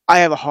I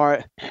have a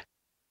hard.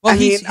 Well,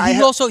 he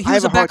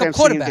was a backup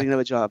quarterback getting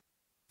another job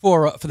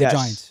for the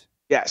Giants.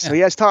 Yes, so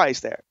he has ties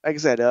there. Like I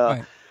said,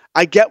 Right.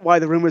 I get why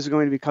the rumors are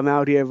going to be come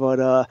out here,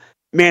 but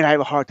man, I have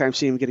a hard time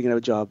seeing him getting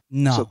another job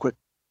so quick.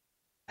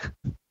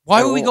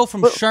 Why would we go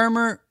from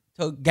Shermer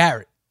to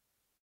Garrett?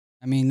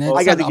 I mean,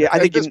 that's I think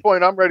at this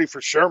point, I'm ready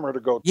for Shermer to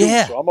go too.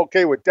 Yeah. So I'm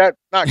okay with that.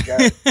 Not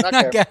Garrett.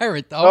 Not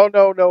Garrett,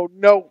 though.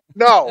 No.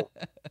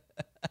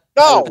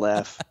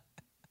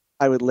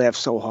 I would laugh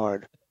so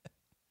hard.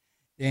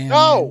 Damn,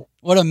 no. Man.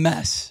 What a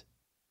mess.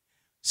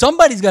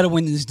 Somebody's got to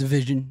win this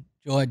division,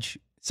 George.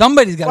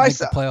 Somebody's got to make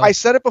the playoffs. I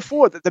said it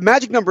before. The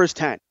magic number is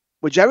 10.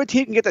 Whichever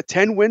team can get the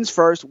 10 wins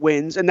first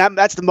wins, and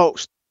that's the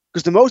most.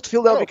 Because the most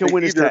Philadelphia can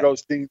win is 10. Either of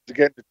those teams to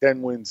get to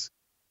 10 wins.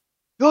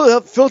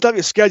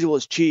 Philadelphia's schedule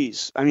is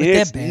cheese. I mean,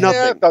 it's nothing.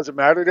 Yeah, it doesn't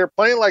matter. They're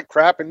playing like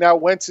crap, and now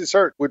Wentz is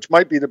hurt, which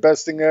might be the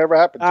best thing that ever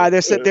happened to him.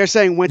 They're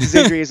saying Wentz's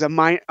injury is a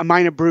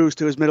minor bruise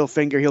to his middle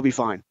finger. He'll be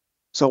fine.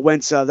 So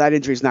Wentz, that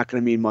injury is not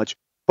going to mean much.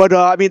 But,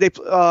 I mean, they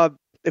play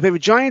the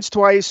Giants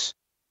twice,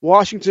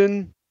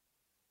 Washington,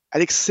 I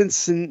think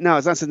Cincinnati. No,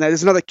 it's not Cincinnati.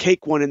 There's another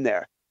cake one in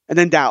there. And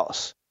then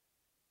Dallas.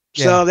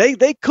 Yeah. So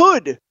they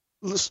could,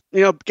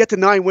 get to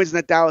 9 wins in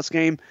that Dallas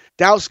game.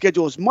 Dallas'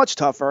 schedule is much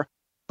tougher,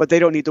 but they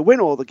don't need to win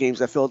all the games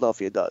that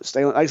Philadelphia does.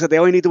 Like I said, they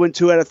only need to win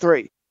 2 out of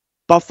 3.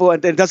 Buffalo,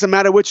 and it doesn't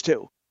matter which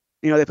 2.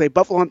 They play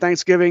Buffalo on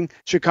Thanksgiving,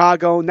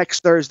 Chicago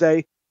next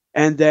Thursday,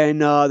 and then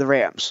the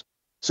Rams.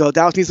 So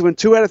Dallas needs to win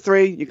 2 out of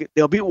 3.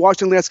 They'll beat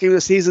Washington last game of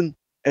the season.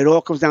 It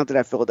all comes down to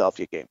that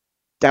Philadelphia game.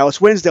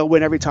 Dallas wins, they'll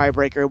win every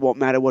tiebreaker. It won't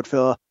matter what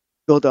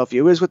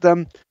Philadelphia is with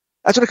them.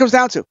 That's what it comes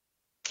down to.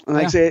 And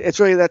like I say, it's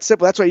really that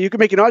simple. That's why you can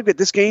make an argument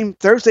this game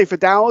Thursday for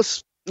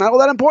Dallas, not all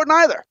that important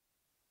either.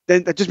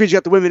 Then that just means you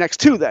have to win the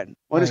next 2 then.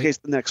 Well, in this case,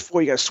 the next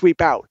 4 you got to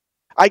sweep out.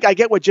 I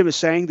get what Jim is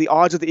saying. The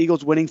odds of the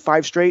Eagles winning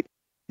 5 straight,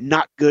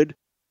 not good.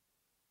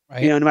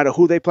 Right. No matter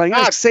who they playing.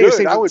 Not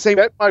good. I would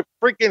bet my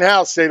freaking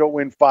house they don't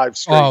win 5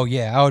 straight. Oh,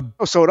 yeah. I would.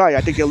 Oh, so would I.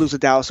 I think they'll lose to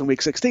Dallas in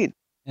Week 16.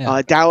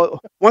 Yeah. Dallas.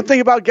 One thing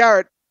about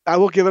Garrett, I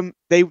will give him,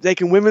 they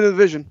can win in the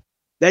division.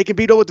 They can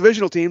beat all the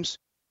divisional teams.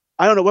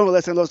 I don't know when the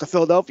last time they lost to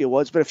Philadelphia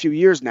was. It's been a few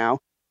years now.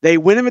 They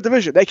win in the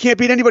division. They can't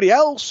beat anybody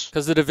else.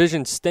 Because the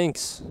division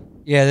stinks.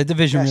 Yeah, the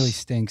division really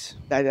stinks.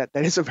 That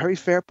is a very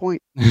fair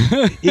point. He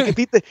can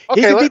beat the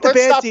Okay, let's stop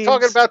bad teams.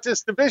 talking about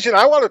this division.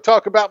 I want to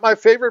talk about my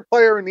favorite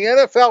player in the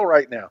NFL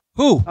right now.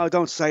 Who? Oh,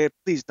 don't say it.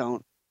 Please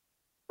don't.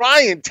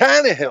 Ryan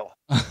Tannehill.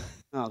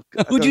 Oh,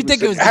 God. Who'd you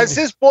think it was? Has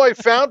this boy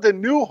found a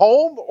new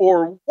home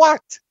or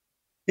what?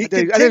 He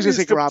continues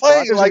to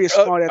play like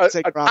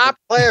a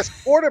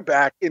top-class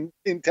quarterback in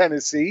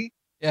Tennessee.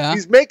 Yeah.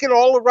 He's making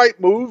all the right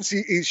moves.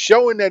 He's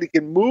showing that he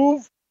can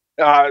move,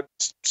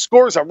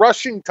 scores a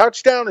rushing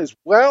touchdown as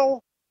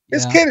well.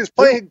 This kid is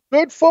playing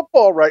good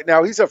football right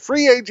now. He's a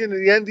free agent at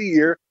the end of the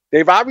year.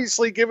 They've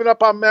obviously given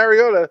up on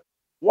Mariota.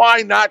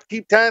 Why not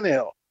keep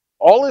Tannehill?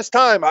 All this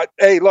time, I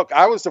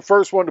was the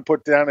first one to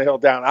put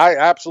Tannehill down. I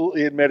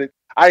absolutely admit it.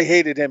 I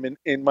hated him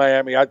in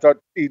Miami. I thought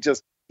he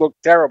just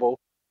looked terrible.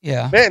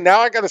 Yeah. Man,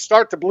 now I got to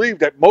start to believe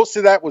that most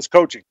of that was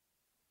coaching.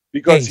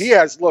 Because he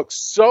has looked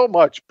so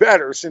much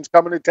better since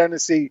coming to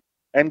Tennessee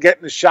and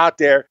getting a shot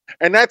there.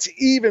 And that's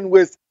even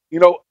with,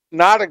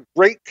 not a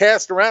great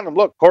cast around him.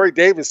 Look, Corey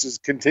Davis is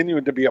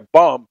continuing to be a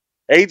bum.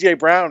 A.J.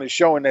 Brown is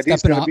showing that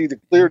he's going to be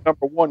the clear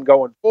number 1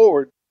 going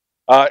forward.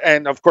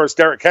 And, of course,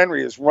 Derrick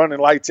Henry is running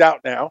lights out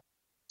now.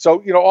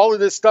 So, all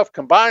of this stuff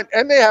combined,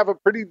 and they have a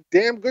pretty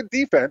damn good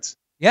defense.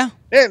 Yeah.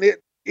 And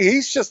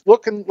he's just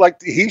looking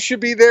like he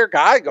should be their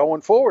guy going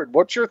forward.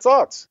 What's your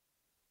thoughts?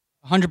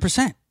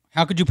 100%.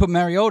 How could you put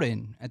Mariota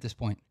in at this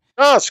point?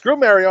 Oh, screw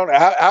Mariota.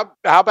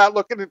 How about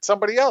looking at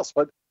somebody else?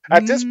 But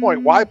At this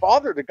point, why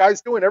bother? The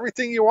guy's doing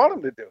everything you want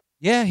him to do.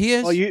 Yeah, he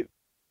is. Well, you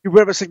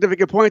bring up a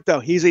significant point, though.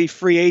 He's a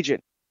free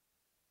agent.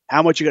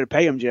 How much you going to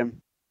pay him,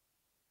 Jim?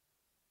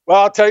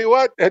 Well, I'll tell you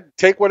what.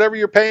 Take whatever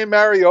you're paying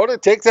Mariota.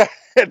 Take that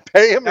and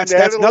pay him, and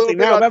add a little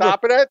bit on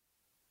top of that.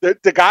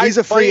 The guy's he's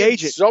a free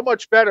agent. So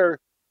much better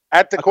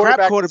at the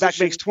quarterback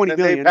makes $20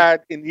 million they've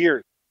had in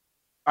years.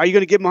 Are you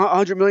going to give him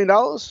 $100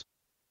 million?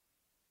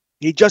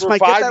 He just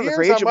might get that in the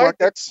free agent market.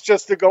 That's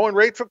just the going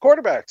rate for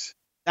quarterbacks.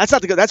 That's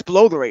not the good. That's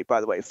below the rate, by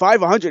the way.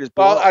 500 is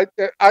below.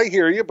 Well, I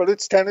hear you, but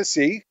it's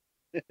Tennessee.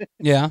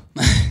 Yeah.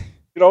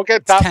 You don't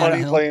get top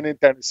money playing in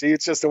Tennessee.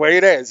 It's just the way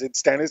it is.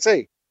 It's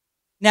Tennessee.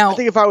 Now, I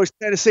think if I was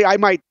Tennessee, I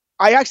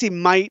actually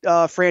might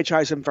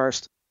franchise him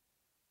first.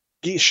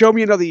 Show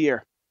me another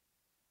year.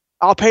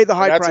 I'll pay the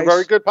high price. That's a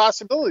very good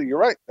possibility. You're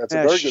right. That's a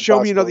very good possibility. Show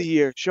me another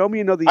year. Show me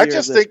another year. I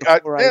just think,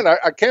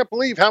 I can't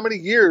believe how many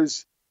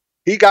years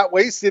he got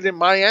wasted in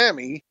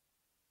Miami.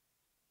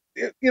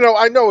 You know,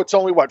 I know it's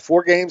only,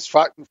 4 games?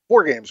 4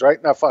 games,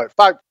 right? Not 5.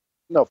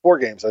 4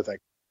 games, I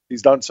think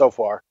he's done so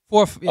far.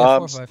 4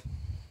 or 5.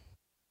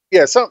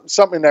 Yeah,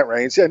 something in that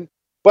range.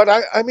 But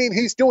I mean,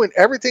 he's doing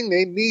everything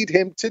they need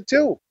him to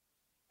do.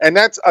 And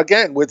that's,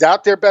 again,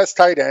 without their best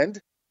tight end,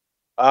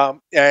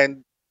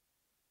 and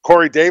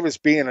Corey Davis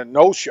being a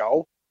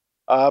no-show,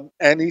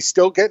 and he's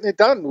still getting it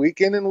done week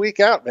in and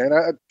week out,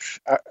 man.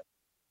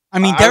 I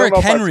mean, Derrick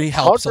Henry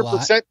helps a lot.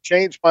 100%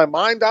 changed my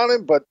mind on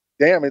him, but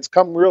damn, it's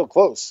come real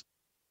close.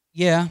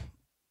 Yeah.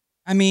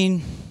 I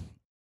mean,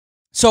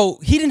 so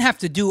he didn't have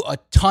to do a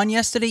ton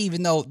yesterday,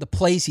 even though the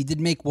plays he did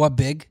make were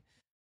big.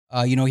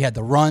 He had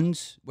the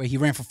runs where he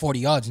ran for 40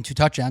 yards and 2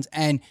 touchdowns,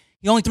 and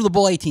he only threw the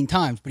ball 18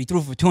 times, but he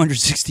threw for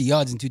 260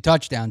 yards and 2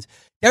 touchdowns.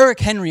 Derrick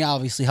Henry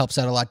obviously helps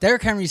out a lot.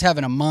 Derrick Henry's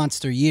having a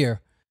monster year,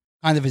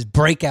 kind of his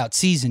breakout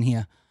season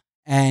here.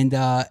 And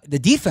the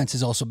defense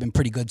has also been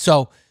pretty good.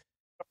 So,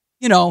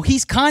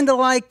 he's kind of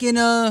like in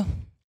a...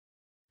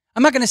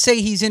 I'm not going to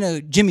say he's in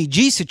a Jimmy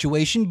G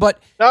situation,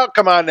 but... No,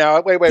 come on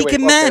now. Wait. He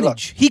can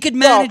manage. He could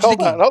manage the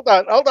game.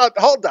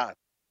 Hold on.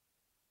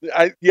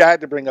 You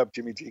had to bring up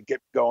Jimmy G.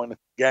 Get going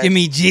again.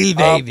 Jimmy G,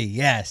 baby.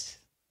 Yes.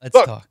 Let's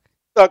talk.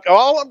 Look,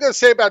 all I'm going to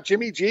say about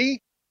Jimmy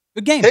G,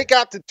 good game. Take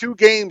out the 2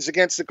 games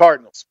against the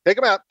Cardinals. Take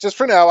them out just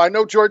for now. I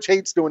know George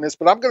hates doing this,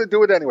 but I'm going to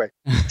do it anyway.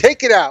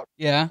 Take it out.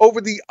 Yeah.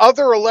 Over the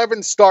other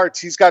 11 starts,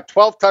 he's got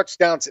 12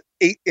 touchdowns and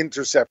 8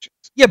 interceptions.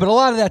 Yeah, but a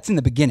lot of that's in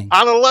the beginning.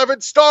 On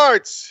 11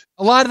 starts.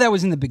 A lot of that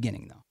was in the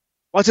beginning, though.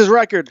 What's his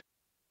record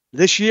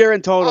this year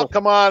in total? Oh,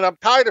 come on. I'm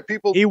tired of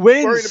people He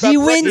wins. worrying about He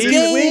wins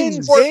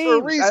games. For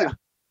a reason.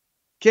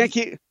 Can't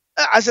keep...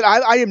 I said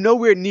I am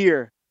nowhere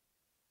near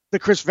the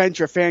Chris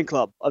Venture fan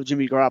club of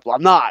Jimmy Garoppolo.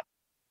 I'm not,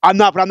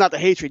 but I'm not the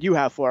hatred you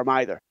have for him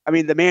either. I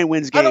mean, the man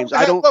wins games.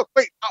 I don't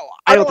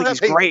think he's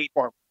great.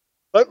 For him.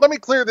 Let me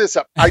clear this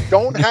up. I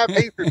don't have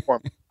hatred for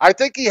him. I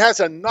think he has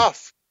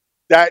enough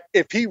that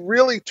if he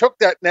really took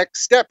that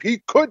next step,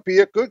 he could be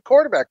a good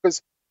quarterback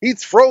because he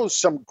throws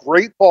some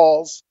great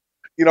balls.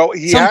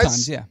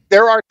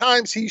 There are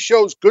times he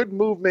shows good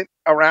movement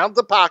around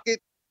the pocket,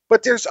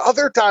 but there's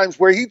other times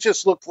where he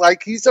just looks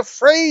like he's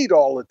afraid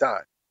all the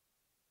time.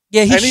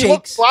 Yeah, he shakes.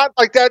 Looked a lot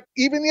like that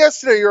even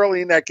yesterday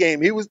early in that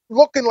game. He was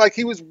looking like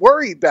he was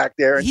worried back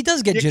there. He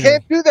does get jittery. You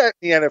can't do that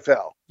in the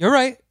NFL. You're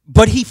right.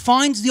 But he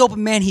finds the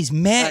open man. He's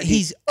mad.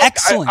 He's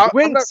excellent. I'm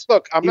not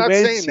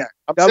saying that.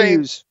 I'm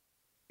saying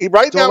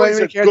right now he's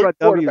a good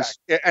quarterback.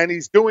 And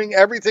he's doing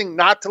everything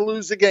not to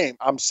lose the game.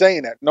 I'm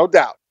saying that, no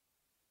doubt.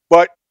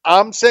 But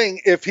I'm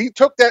saying if he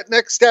took that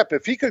next step,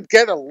 if he could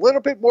get a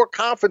little bit more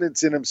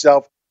confidence in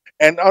himself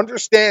and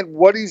understand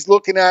what he's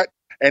looking at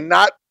and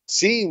not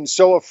seem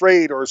so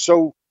afraid or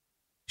so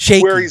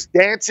shaky, where he's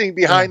dancing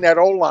behind that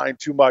O-line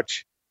too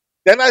much,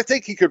 then I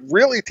think he could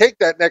really take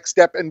that next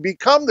step and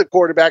become the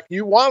quarterback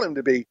you want him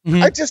to be.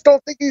 Mm-hmm. I just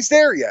don't think he's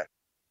there yet.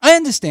 I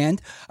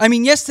understand. I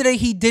mean, yesterday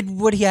he did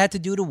what he had to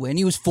do to win.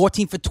 He was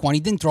 14 for 20,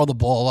 didn't throw the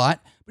ball a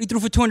lot, but he threw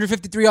for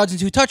 253 yards and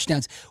 2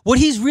 touchdowns. What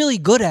he's really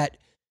good at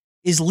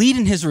is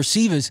leading his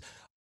receivers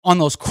on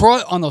those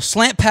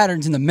slant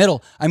patterns in the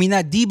middle. I mean,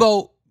 that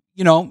Debo,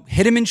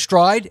 hit him in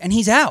stride and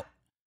he's out.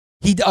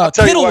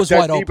 Kittle was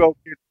wide open.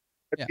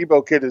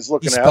 Debo kid is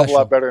looking a hell of a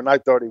lot better than I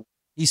thought he was.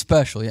 He's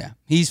special, yeah.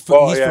 He's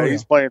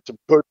playing some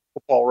good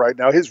football right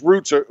now. His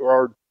roots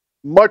are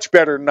much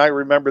better than I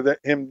remember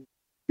him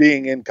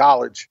being in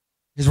college.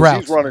 His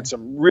routes. He's running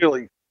some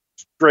really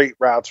straight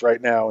routes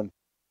right now and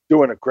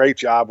doing a great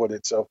job with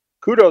it. So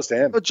kudos to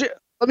him.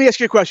 Let me ask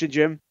you a question,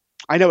 Jim.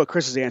 I know what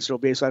Chris's answer will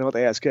be, so I don't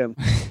have to ask him.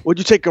 Would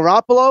you take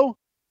Garoppolo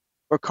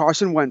or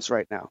Carson Wentz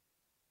right now?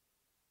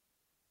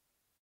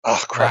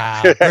 Oh,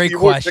 crap. Wow, great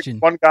question.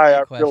 One guy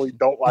I really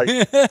don't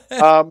like.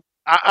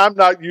 I'm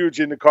not huge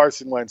into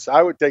Carson Wentz.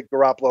 I would take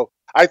Garoppolo.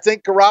 I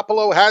think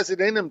Garoppolo has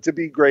it in him to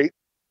be great.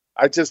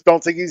 I just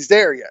don't think he's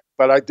there yet.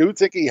 But I do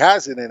think he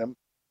has it in him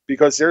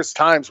because there's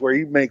times where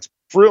he makes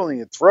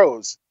brilliant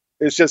throws.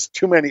 There's just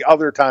too many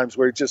other times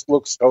where he just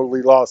looks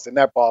totally lost, and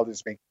that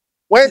bothers me.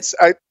 Wentz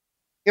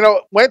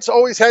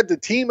always had the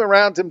team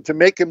around him to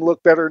make him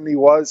look better than he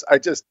was. I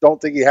just don't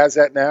think he has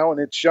that now, and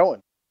it's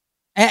showing.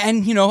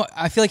 And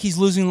I feel like he's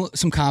losing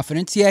some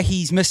confidence. Yeah,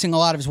 he's missing a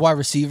lot of his wide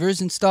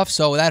receivers and stuff,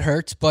 so that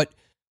hurts. But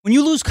when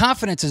you lose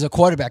confidence as a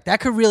quarterback,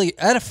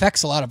 that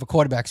affects a lot of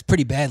quarterbacks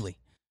pretty badly.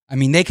 I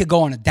mean, they could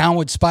go on a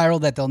downward spiral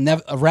that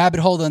a rabbit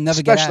hole they'll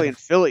never get out of. Especially in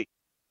Philly.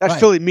 That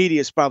Philly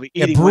media is probably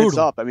eating Wentz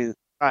up. I mean,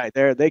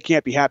 they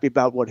can't be happy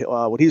about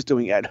what he's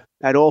doing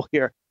at all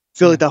here.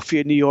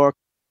 Philadelphia, New York,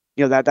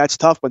 that's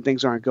tough when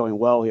things aren't going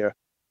well here.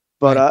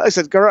 But I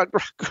said,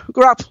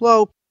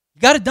 Garoppolo,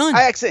 you got it done.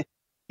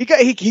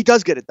 He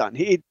does get it done.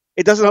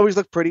 It doesn't always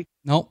look pretty.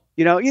 Nope.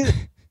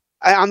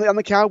 I'm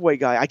the Cowboy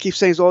guy. I keep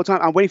saying this all the time.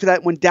 I'm waiting for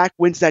that when Dak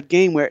wins that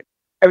game where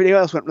everything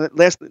else went.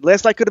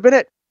 Last night could have been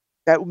it.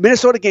 That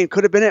Minnesota game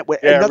could have been it. Where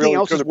nothing really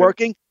else is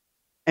working,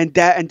 and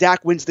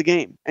Dak wins the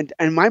game. And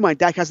in my mind,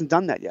 Dak hasn't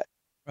done that yet.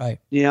 Right.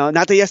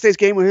 Not that yesterday's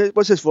game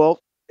was his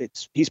fault.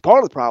 He's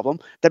part of the problem.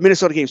 That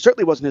Minnesota game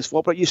certainly wasn't his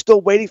fault, but you're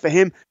still waiting for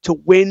him to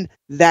win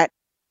that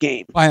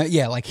game.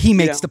 Like he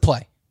makes the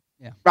play.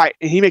 Yeah. Right,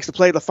 and he makes the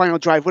play, the final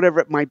drive, whatever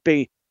it might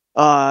be.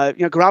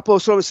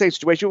 Garoppolo's sort of the same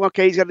situation.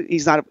 Okay,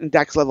 he's not in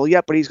Dak's level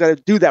yet, but he's got to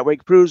do that where he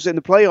proves in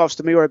the playoffs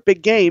to me or a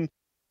big game,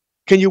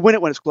 can you win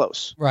it when it's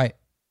close? Right.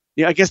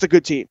 Against a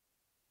good team.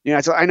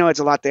 I know it's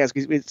a lot to ask.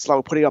 It's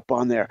like putting up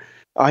on there.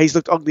 He's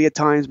looked ugly at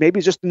times. Maybe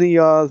it's just in the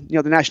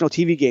the national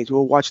TV games. We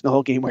were watching the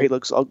whole game where he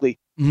looks ugly.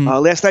 Mm-hmm.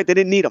 Last night they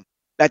didn't need him.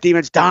 That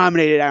defense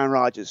dominated Aaron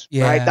Rodgers.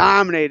 Yeah. Right,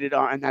 dominated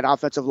on that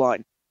offensive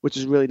line, which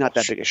is really not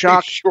that big a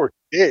shock. Sure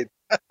did.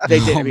 They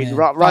did. I mean,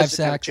 Rodgers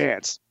had a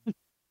chance.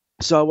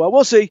 So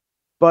we'll see.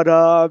 But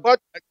on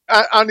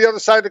the other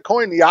side of the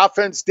coin, the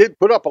offense did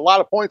put up a lot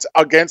of points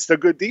against a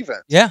good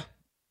defense. Yeah.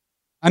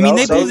 I mean,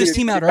 they blew this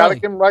team out early. Got to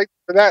give him right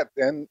for that.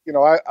 And,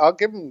 I'll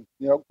give him,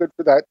 good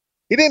for that.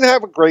 He didn't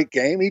have a great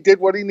game. He did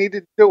what he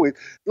needed to do.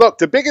 Look,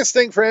 the biggest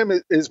thing for him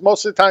is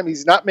most of the time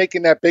he's not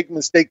making that big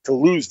mistake to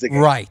lose the game.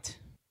 Right.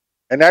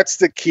 And that's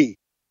the key.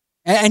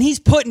 And he's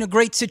put in a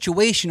great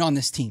situation on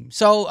this team.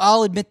 So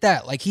I'll admit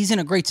that. Like, he's in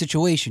a great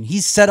situation.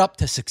 He's set up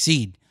to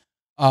succeed.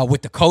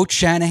 With the coach,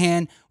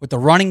 Shanahan, with the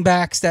running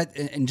backs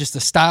and just the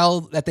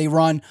style that they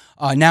run.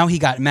 Now he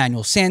got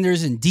Emmanuel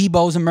Sanders and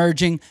Debo's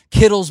emerging.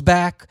 Kittle's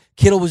back.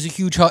 Kittle was a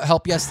huge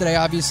help yesterday,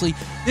 obviously.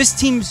 This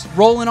team's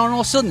rolling on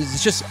all cylinders.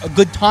 It's just a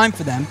good time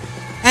for them.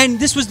 And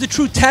this was the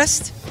true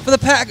test for the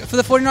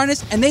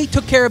 49ers, and they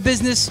took care of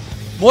business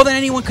more than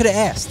anyone could have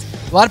asked.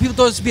 A lot of people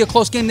thought this would be a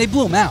close game. They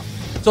blew them out.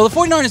 So the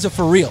 49ers are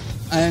for real.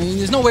 I mean,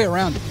 there's no way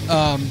around it.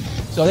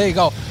 So there you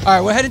go. All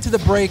right, we're heading to the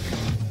break.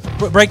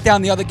 Break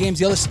down the other games,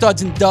 the other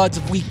studs and duds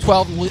of Week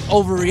 12, and we'll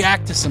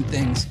overreact to some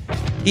things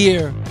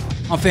here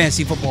on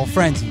Fantasy Football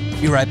Frenzy.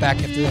 Be right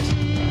back after this.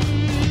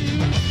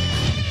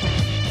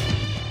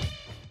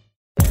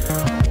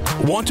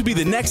 Want to be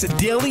the next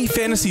daily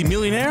fantasy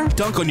millionaire?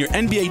 Dunk on your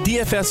NBA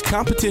DFS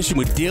competition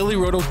with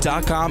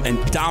DailyRoto.com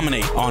and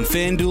dominate on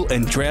FanDuel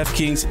and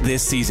DraftKings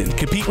this season.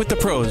 Compete with the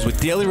pros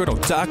with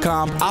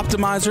DailyRoto.com,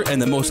 Optimizer,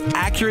 and the most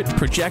accurate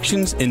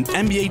projections in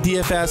NBA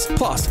DFS,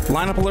 plus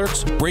lineup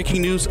alerts,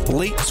 breaking news,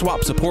 late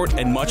swap support,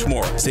 and much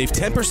more. Save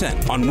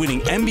 10% on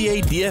winning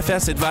NBA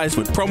DFS advice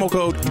with promo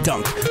code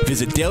DUNK.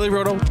 Visit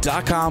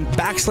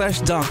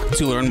DailyRoto.com/dunk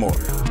to learn more.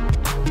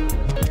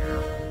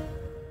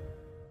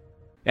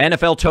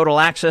 NFL Total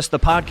Access, the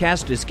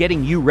podcast, is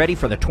getting you ready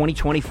for the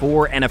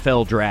 2024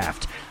 NFL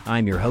Draft.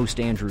 I'm your host,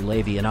 Andrew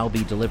Levy, and I'll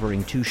be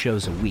delivering 2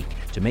 shows a week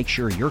to make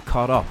sure you're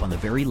caught up on the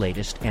very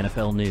latest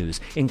NFL news,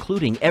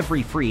 including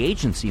every free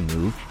agency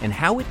move and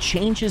how it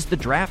changes the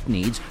draft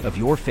needs of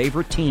your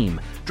favorite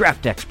team.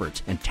 Draft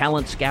experts and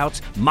talent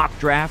scouts, mock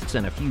drafts,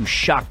 and a few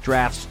shock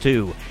drafts,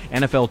 too.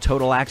 NFL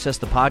Total Access,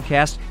 the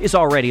podcast, is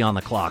already on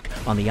the clock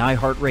on the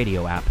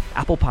iHeartRadio app,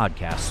 Apple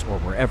Podcasts, or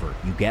wherever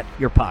you get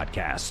your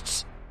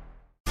podcasts.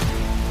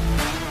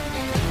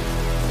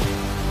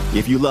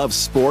 If you love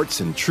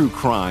sports and true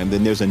crime,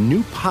 then there's a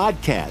new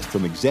podcast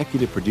from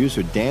executive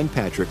producer Dan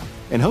Patrick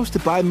and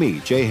hosted by me,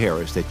 Jay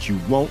Harris, that you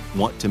won't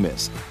want to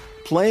miss.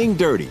 Playing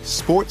Dirty: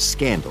 Sports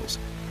Scandals.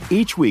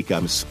 Each week,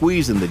 I'm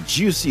squeezing the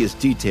juiciest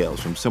details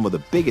from some of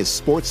the biggest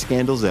sports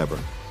scandals ever.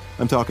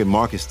 I'm talking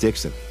Marcus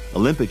Dixon,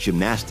 Olympic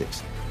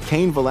gymnastics,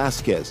 Cain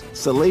Velasquez,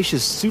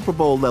 salacious Super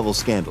Bowl-level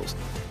scandals.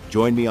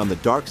 Join me on the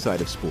dark side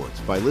of sports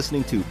by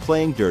listening to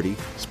Playing Dirty: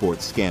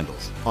 Sports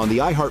Scandals on the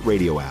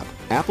iHeartRadio app,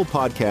 Apple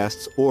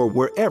Podcasts, or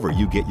wherever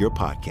you get your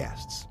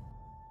podcasts.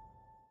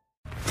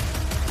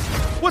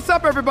 What's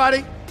up,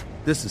 everybody?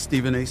 This is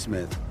Stephen A.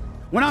 Smith.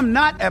 When I'm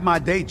not at my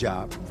day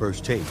job,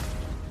 First Take,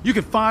 you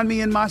can find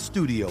me in my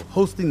studio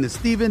hosting the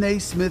Stephen A.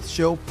 Smith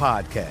Show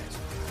podcast.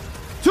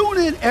 Tune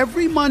in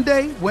every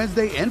Monday,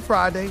 Wednesday, and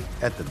Friday,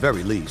 at the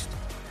very least,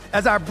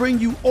 as I bring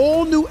you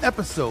all new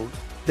episodes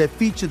that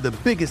feature the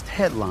biggest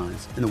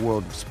headlines in the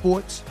world of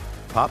sports,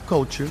 pop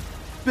culture,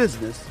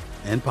 business,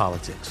 and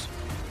politics.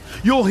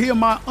 You'll hear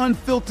my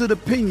unfiltered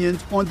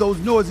opinions on those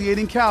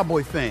nauseating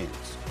Cowboy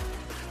fans,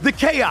 the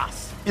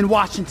chaos in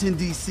Washington,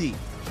 D.C.,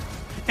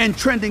 and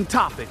trending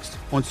topics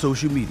on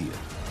social media,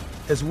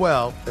 as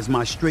well as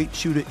my straight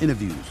shooter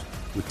interviews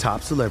with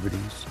top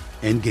celebrities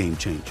and game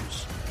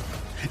changers.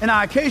 And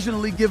I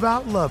occasionally give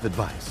out love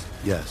advice.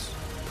 Yes,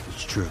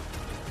 it's true.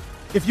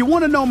 If you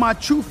want to know my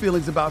true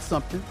feelings about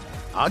something,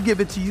 I'll give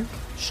it to you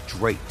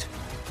straight.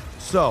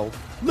 So,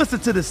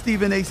 listen to the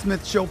Stephen A.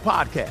 Smith Show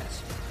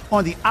podcast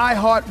on the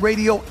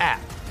iHeartRadio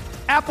app,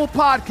 Apple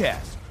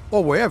Podcasts,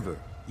 or wherever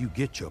you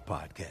get your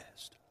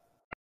podcast.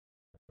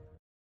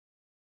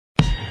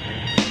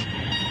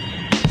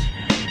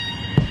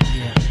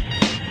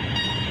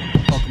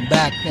 Welcome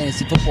back,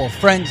 Fantasy Football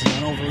Frenzy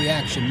on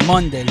Overreaction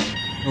Monday,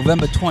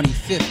 November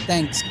 25th.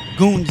 Thanks,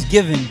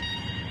 Goonsgiving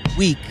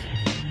week.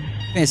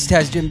 Fantasy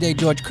Taz, Jim Day,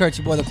 George Kurtz,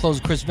 your boy, the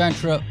closer, Chris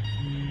Ventura.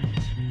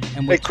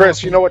 And hey,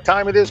 Chris, you know what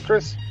time it is,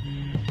 Chris?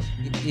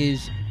 It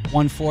is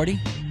 1:40.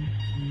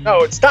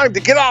 No, it's time to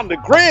get on the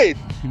grid.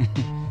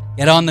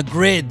 Get on the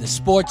grid, the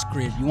sports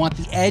grid. You want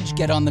the edge?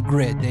 Get on the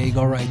grid. There you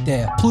go, right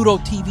there. Pluto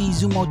TV,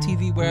 Zumo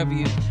TV, wherever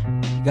you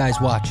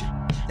guys watch it.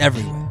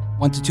 Everywhere.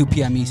 1 to 2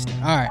 p.m.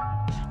 Eastern. All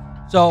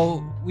right.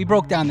 So we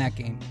broke down that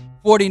game.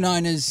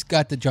 49ers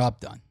got the job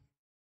done.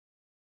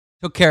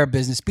 Took care of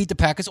business. Beat the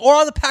Packers. Or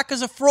are the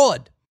Packers a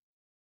fraud?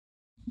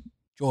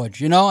 George,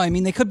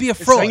 they could be a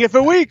fraud. Saying it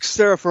for weeks,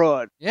 they're a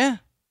fraud. Yeah.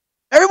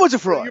 Everyone's a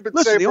fraud.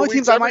 Listen, the only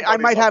teams I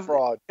might have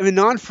in a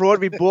non-fraud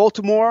would be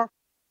Baltimore,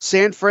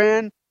 San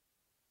Fran.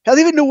 Hell,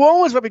 even New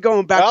Orleans might be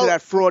going back to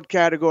that fraud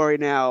category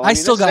now. I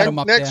still got them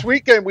up next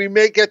weekend, we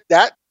may get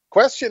that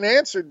question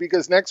answered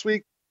because next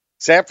week,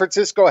 San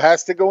Francisco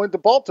has to go into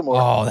Baltimore.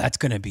 Oh, that's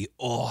going to be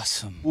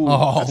awesome. Ooh,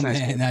 that's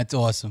man, that's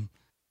awesome.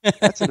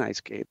 That's a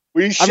nice game.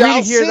 We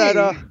shall see.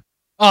 That,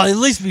 at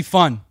least be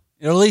fun.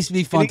 It'll at least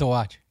be fun to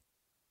watch.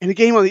 In the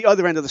game on the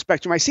other end of the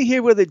spectrum, I see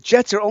here where the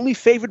Jets are only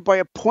favored by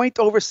a point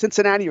over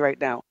Cincinnati right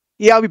now.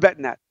 Yeah, I'll be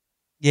betting that.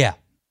 Yeah.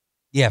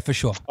 Yeah, for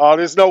sure. Oh,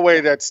 there's no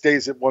way that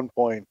stays at 1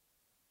 point.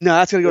 No,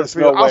 that's going to go to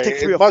 3. No I'll take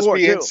 3 or 4, It must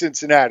be in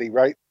Cincinnati,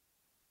 right?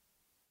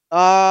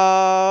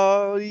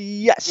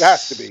 Yes. It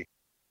has to be.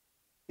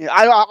 Yeah,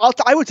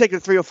 I would take it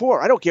 3 or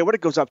 4. I don't care what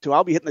it goes up to.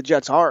 I'll be hitting the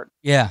Jets hard.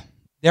 Yeah,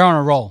 they're on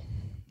a roll.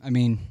 I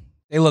mean,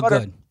 they look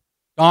good.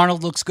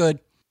 Darnold looks good.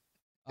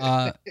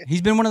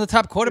 He's been one of the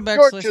top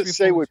quarterbacks. George just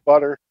say with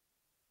butter.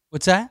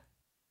 What's that?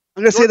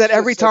 I'm going to say that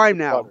every time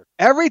now. Butter.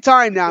 Every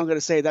time now I'm going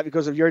to say that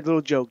because of your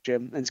little joke,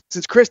 Jim. And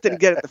since Chris didn't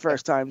get it the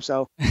first time,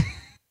 so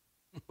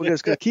we're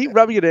just going to keep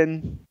rubbing it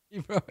in.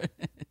 All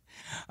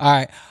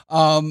right.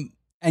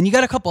 And you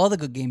got a couple other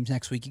good games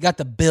next week. You got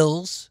the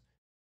Bills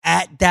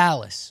at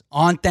Dallas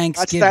on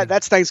Thanksgiving.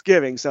 That's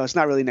Thanksgiving, so it's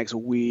not really next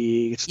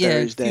week. It's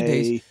Thursday. A few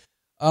days.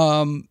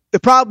 The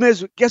problem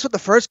is, guess what the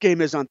first game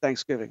is on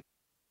Thanksgiving?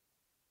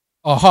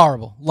 Oh,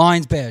 horrible.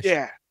 Lions-Bears.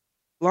 Yeah.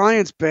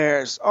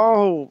 Lions-Bears.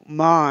 Oh,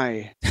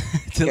 my.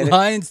 The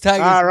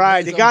Lions-Tigers. All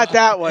right, you got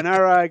that one.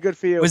 All right, good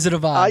for you. Wizard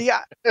of Oz.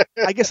 Yeah,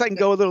 I guess I can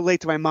go a little late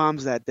to my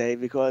mom's that day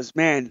because,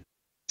 man,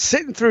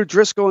 sitting through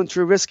Driscoll and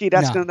Trubisky,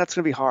 that's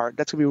gonna be hard.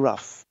 That's gonna be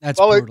rough. That's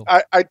brutal.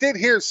 I did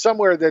hear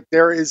somewhere that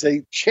there is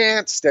a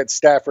chance that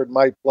Stafford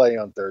might play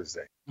on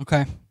Thursday.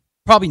 Okay,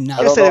 probably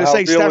not. Yesterday they were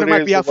saying Stafford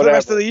might be out for the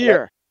rest of the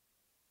year.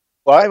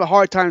 Well, I have a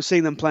hard time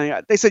seeing them playing.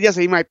 They said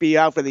yesterday he might be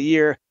out for the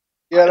year.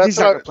 Yeah, that's he's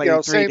not gonna play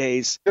in 3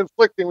 days.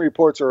 Conflicting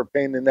reports are a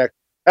pain in the neck.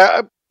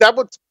 That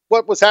was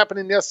what was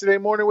happening yesterday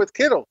morning with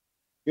Kittle.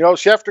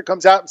 Schefter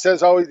comes out and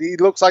says, "Oh, he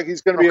looks like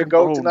he's going to be a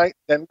go tonight."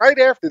 Then right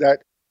after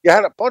that, you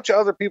had a bunch of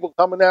other people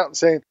coming out and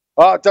saying,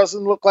 "Oh, it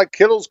doesn't look like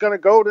Kittle's going to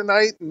go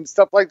tonight," and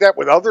stuff like that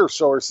with other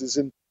sources.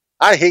 And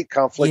I hate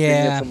conflicting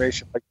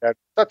information like that.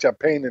 Such a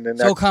pain in the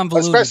neck, so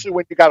convoluted, especially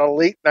when you got a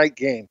late night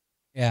game.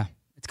 Yeah,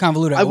 it's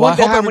convoluted. I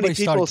wonder how many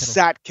people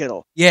sat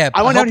Kittle. Yeah,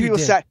 I wonder how many people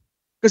sat.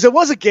 Because it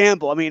was a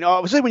gamble. I mean,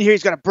 especially when you hear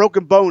he's got a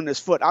broken bone in his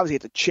foot. Obviously,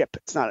 it's a chip.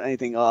 It's not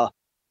anything. Don't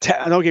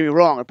get me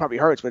wrong. It probably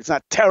hurts, but it's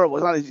not terrible.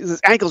 It's not, his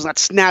ankle's not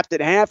snapped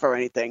in half or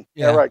anything.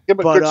 Yeah, right.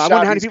 But I wonder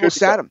how many people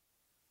sat him.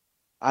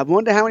 I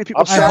wonder how many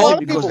people sat him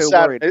because they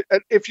were worried.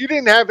 If you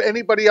didn't have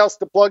anybody else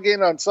to plug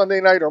in on Sunday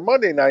night or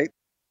Monday night,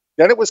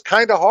 then it was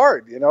kind of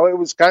hard. It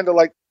was kind of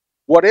like,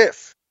 what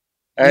if?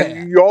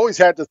 And you always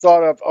had the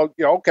thought of,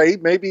 okay,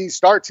 maybe he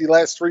starts, he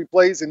lasts 3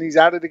 plays, and he's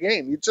out of the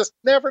game. You just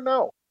never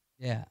know.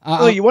 Yeah.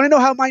 You want to know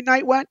how my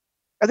night went?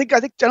 I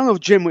don't know if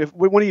Jim, if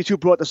one of you two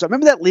brought this up.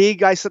 Remember that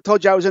league I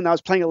told you I was in? I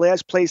was playing a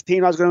last place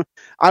team.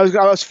 I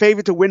was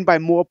favored to win by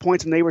more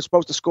points than they were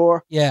supposed to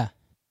score. Yeah.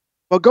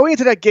 Well, going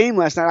into that game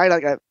last night, I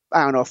had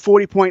a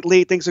 40-point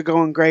lead. Things are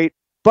going great,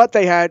 but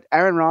they had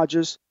Aaron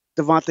Rodgers,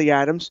 Devontae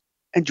Adams,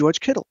 and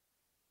George Kittle,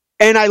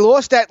 and I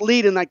lost that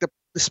lead in like the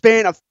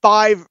span of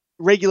 5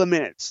 regular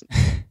minutes.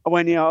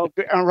 When Aaron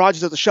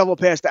Rodgers does a shovel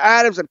pass to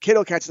Adams and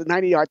Kittle catches the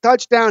 90-yard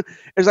touchdown,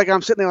 it's like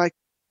I'm sitting there like,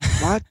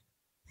 what?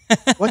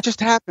 What just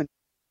happened?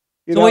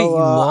 Wait, you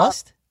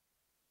lost?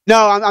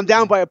 No, I'm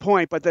down by a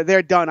point, but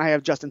they're done. I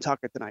have Justin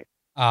Tucker tonight.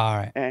 All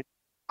right. And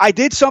I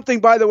did something,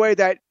 by the way,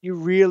 that you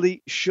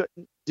really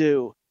shouldn't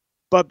do.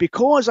 But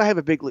because I have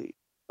a big lead,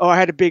 I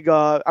had a big,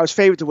 I was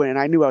favored to win, and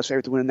I knew I was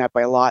favored to win that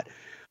by a lot.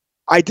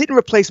 I didn't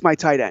replace my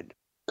tight end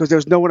because there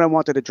was no one I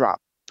wanted to drop.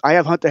 I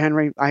have Hunter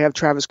Henry. I have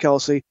Travis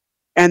Kelce.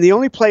 And the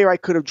only player I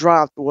could have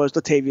dropped was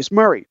Latavius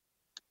Murray.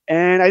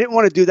 And I didn't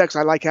want to do that because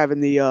I like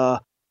having the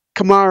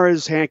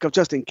Kamara's handcuff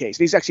just in case.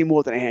 He's actually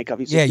more than a handcuff.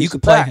 You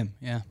could play him.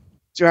 Yeah.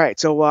 right.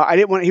 So I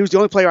didn't want. He was the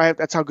only player I have.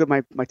 That's how good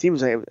my team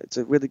is. It's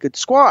a really good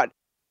squad.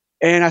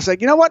 And I was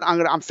like, you know what?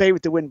 I'm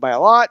favored to win by a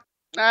lot.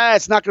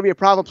 It's not going to be a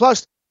problem.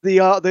 Plus, the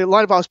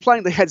lineup I was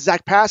playing, they had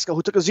Zach Pascal,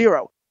 who took a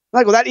 0. I'm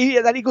like, well,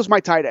 that equals my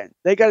tight end.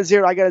 They got a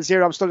 0. I got a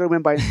 0. I'm still going to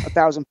win by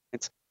 1,000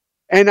 points.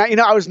 And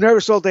I was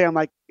nervous all day. I'm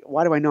like,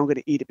 why do I know I'm going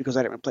to eat it? Because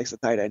I didn't replace the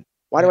tight end.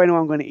 Why do I know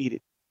I'm going to eat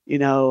it?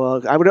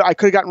 I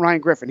could have gotten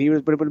Ryan Griffin. He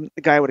would have been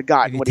the guy I would have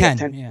gotten. What, 10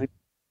 points.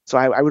 So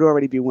I would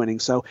already be winning.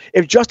 So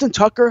if Justin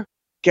Tucker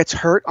gets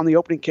hurt on the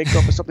opening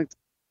kickoff or something,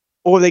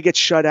 or they get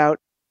shut out,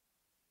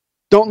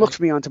 don't look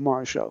for me on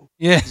tomorrow's show.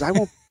 Yeah. Because I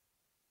won't.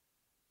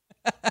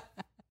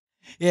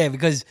 Yeah,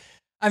 because,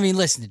 I mean,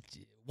 listen,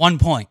 1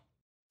 point.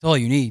 That's all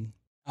you need.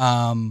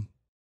 A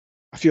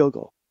field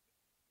goal.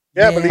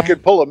 Yeah, but he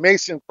could pull a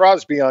Mason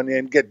Crosby on you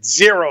and get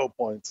 0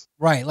 points.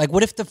 Right. Like,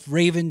 what if the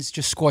Ravens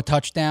just score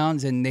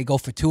touchdowns and they go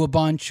for 2 a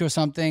bunch or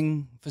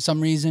something for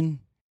some reason?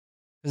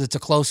 Because it's a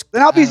close.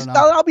 Then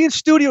I'll be in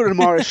studio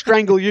tomorrow to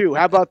strangle you.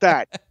 How about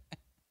that?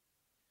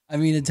 I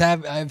mean,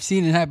 I've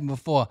seen it happen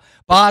before.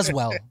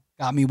 Boswell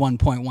got me 1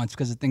 point once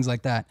because of things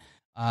like that.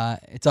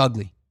 It's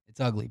ugly. It's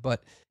ugly.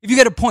 But if you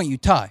get a point, you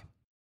tie,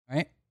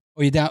 right?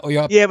 Or you're down, or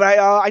you're up. Yeah, but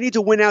I need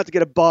to win out to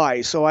get a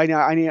bye. So I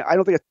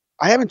don't think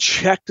I haven't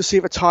checked to see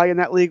if a tie in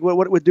that league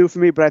what it would do for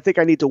me. But I think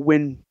I need to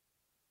win,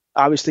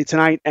 obviously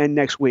tonight and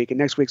next week. And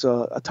next week's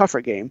a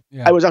tougher game.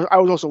 Yeah. I was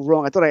also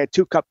wrong. I thought I had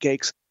 2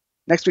 cupcakes.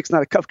 Next week's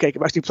not a cupcake.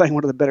 I'm actually playing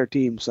one of the better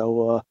teams.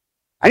 So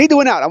I need to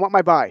win out. I want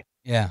my bye.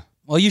 Yeah.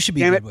 Well, you should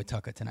be good with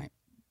Tucker tonight.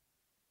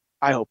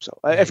 I hope so.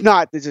 If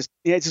not,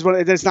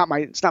 it's not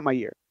my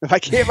year. If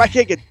I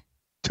can't get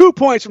 2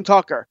 points from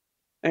Tucker,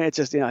 and it's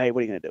just, hey, what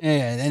are you going to do?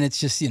 Yeah, and it's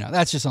just,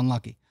 that's just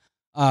unlucky.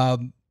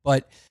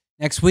 But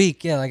next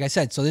week, like I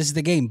said, so this is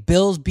the game.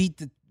 Bills beat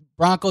the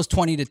Broncos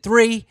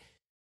 20-3.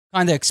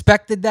 Kind of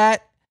expected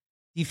that.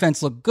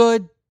 Defense looked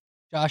good.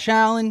 Josh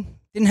Allen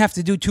didn't have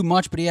to do too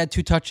much, but he had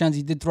 2 touchdowns.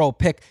 He did throw a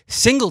pick.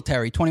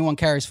 Singletary, 21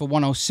 carries for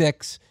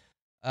 106.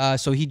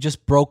 So he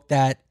just broke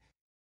that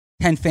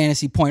 10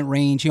 fantasy point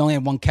range. He only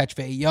had 1 catch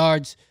for 8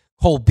 yards.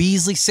 Cole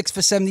Beasley, 6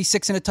 for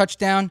 76 and a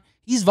touchdown.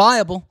 He's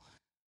viable.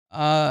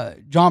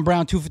 John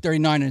Brown, 2 for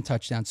 39 and a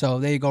touchdown. So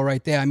there you go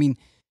right there. I mean,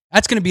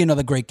 that's going to be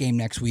another great game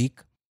next week.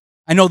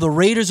 I know the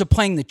Raiders are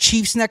playing the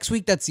Chiefs next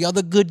week. That's the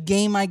other good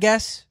game, I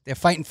guess. They're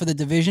fighting for the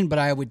division, but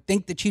I would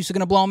think the Chiefs are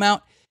going to blow them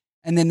out.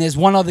 And then there's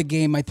one other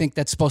game I think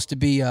that's supposed to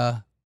be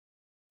a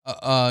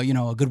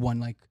good one,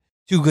 like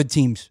 2 good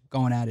teams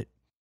going at it.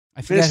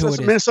 I forget who it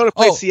is. Minnesota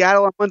played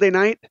Seattle on Monday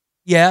night.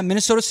 Yeah,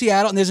 Minnesota,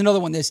 Seattle, and there's another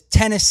one. There's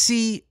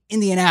Tennessee,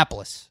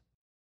 Indianapolis.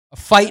 A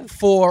fight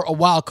for a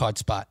wild card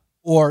spot,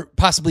 or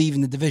possibly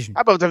even the division.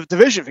 How about the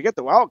division? Forget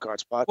the wild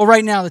card spot. Well,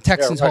 right now the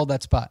Texans hold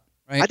that spot.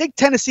 Right? I think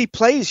Tennessee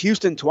plays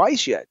Houston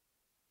twice yet,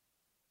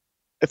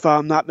 if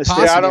I'm not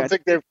mistaken. Yeah, I don't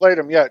think they've played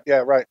them yet.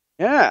 Yeah, right.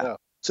 Yeah.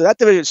 So that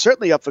division is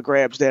certainly up for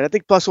grabs there. I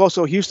think plus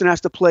also Houston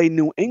has to play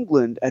New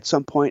England at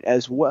some point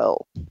as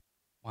well.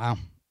 Wow.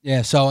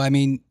 Yeah, so, I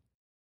mean,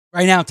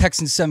 right now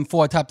Texans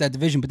 7-4 top that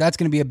division, but that's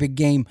going to be a big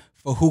game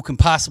for who can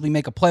possibly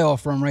make a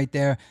playoff run right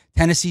there.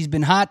 Tennessee's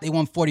been hot. They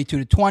won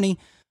 42-20.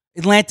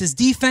 Atlanta's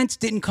defense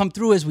didn't come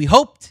through as we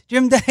hoped,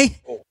 Jim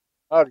Day.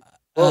 They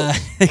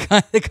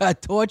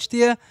got torched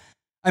here.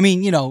 I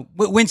mean,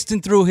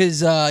 Winston threw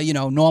his,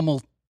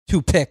 normal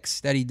 2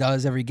 picks that he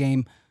does every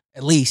game,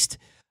 at least.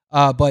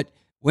 But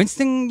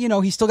Winston,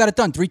 he still got it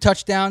done. 3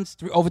 touchdowns,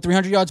 over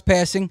 300 yards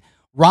passing.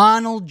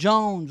 Ronald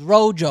Jones,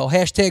 Rojo,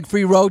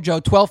 #free Rojo,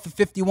 12 for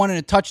 51 and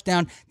a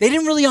touchdown. They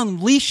didn't really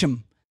unleash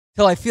him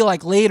till I feel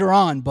like later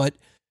on, but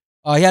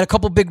he had a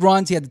couple big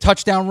runs. He had the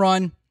touchdown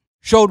run,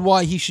 showed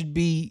why he should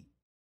be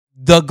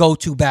the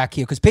go-to back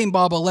here, because Peyton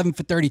Barber, 11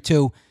 for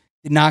 32,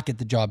 did not get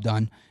the job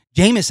done.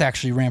 Jameis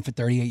actually ran for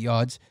 38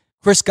 yards.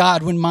 Chris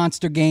Godwin,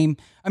 monster game.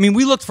 I mean,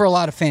 we looked for a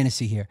lot of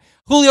fantasy here.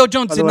 Julio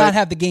Jones did not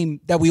have the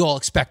game that we all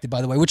expected,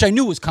 by the way, which I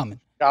knew was coming.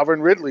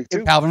 Calvin Ridley,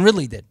 too. Calvin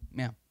Ridley did,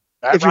 yeah.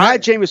 If you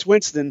had Jameis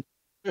Winston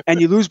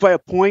and you lose by a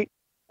point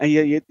and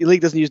your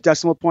league doesn't use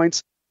decimal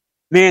points,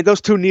 man,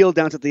 those 2 kneel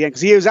downs at the end.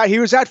 Because he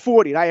was at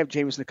 40. And I have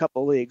Jameis in a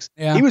couple of leagues.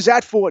 Yeah. He was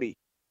at 40.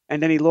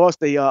 And then he lost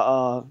he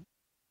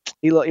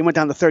went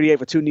down to 38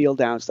 for 2 kneel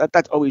downs.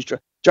 That always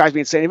drives me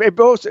insane. It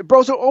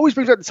always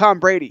brings up to Tom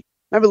Brady.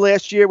 Remember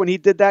last year when he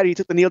did that? He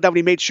took the kneel down, but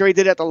he made sure he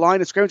did it at the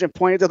line of scrimmage and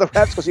pointed to the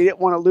refs because he didn't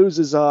want to lose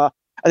his, I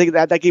think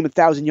that gave him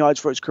 1,000 yards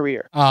for his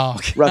career. Oh,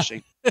 okay.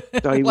 Rushing.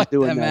 So he was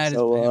doing that.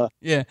 So,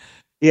 yeah.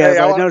 Yeah, hey,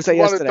 I noticed that yesterday.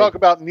 I want to talk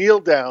about kneel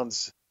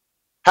downs.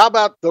 How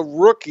about the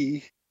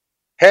rookie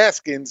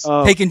Haskins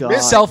taking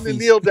selfies? The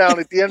kneel down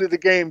at the end of the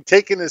game,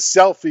 taking a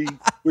selfie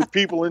with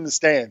people in the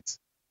stands.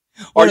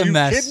 What are a you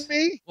mess. kidding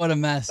me? What a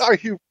mess. Are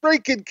you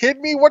freaking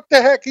kidding me? What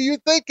the heck are you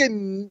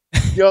thinking,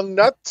 young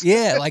nuts?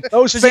 Yeah, like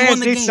those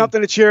fans need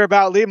something to cheer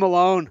about. Leave them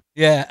alone.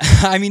 Yeah,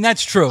 I mean,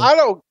 that's true.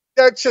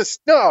 That's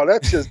just no.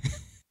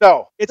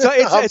 It's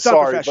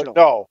unprofessional.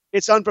 No,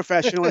 it's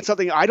unprofessional. It's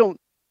something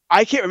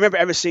I can't remember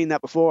ever seeing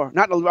that before.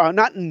 Not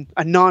in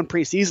a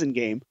non-preseason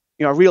game,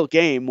 a real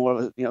game,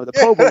 or the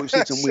Pro Bowl. We've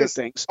seen some weird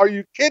things. Are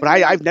you kidding? But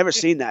I've never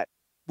seen that.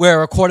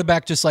 where a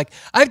quarterback just like,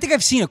 I think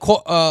I've seen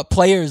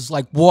players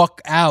like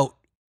walk out.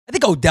 I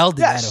think Odell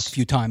did that a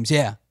few times.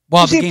 Yeah.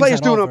 Well, I've seen players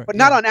doing it, but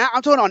not on.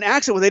 I'm talking on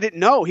accident when they didn't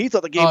know. He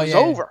thought the game was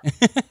over.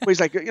 But he's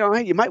like,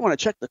 hey, you might want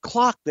to check the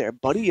clock there,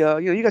 buddy.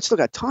 You still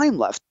got time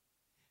left.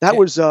 That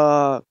was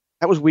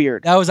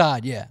weird. That was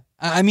odd. Yeah.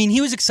 I mean, he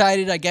was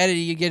excited. I get it.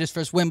 He get his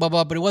first win, blah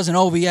blah. But it wasn't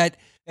over yet.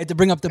 They had to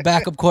bring up the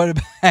backup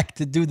quarterback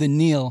to do the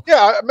kneel. Yeah,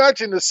 I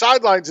imagine the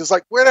sidelines is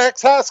like, where the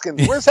heck's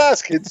Haskins? Where's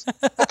Haskins?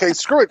 Okay,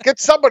 screw it. Get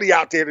somebody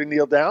out there to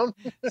kneel down.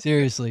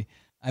 Seriously.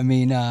 I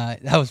mean,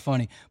 that was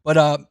funny.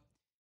 But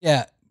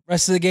yeah.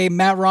 Rest of the game,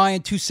 Matt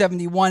Ryan,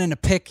 271 and a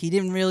pick. He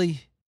didn't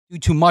really do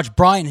too much.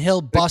 Brian Hill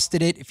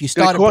busted it. If you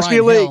started Brian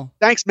Hill.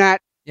 Thanks,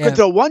 Matt. Yeah. Could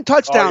throw one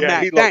touchdown,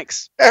 Matt.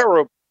 Thanks.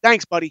 Terrible.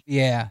 Thanks, buddy.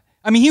 Yeah.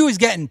 I mean, he was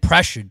getting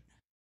pressured,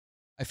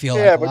 I feel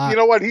like. Yeah, but you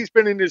know what? He's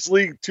been in this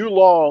league too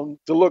long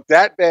to look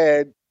that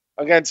bad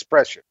against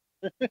pressure.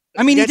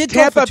 I mean, he did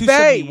Tampa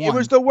Bay. It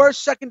was the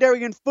worst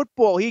secondary in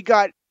football. He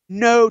got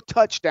no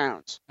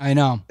touchdowns. I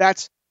know.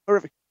 That's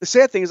horrific. The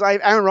sad thing is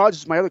Aaron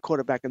Rodgers is my other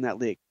quarterback in that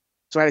league.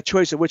 So I had a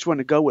choice of which one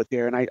to go with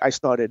there, and I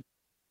started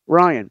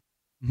Ryan.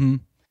 Mm-hmm.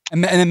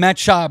 And then Matt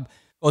Schaub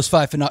goes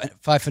 5 for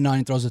 9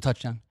 and throws a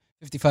touchdown,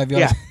 55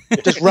 yards. Yeah,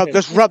 just rub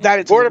that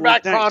into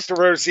quarterback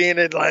controversy in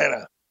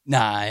Atlanta.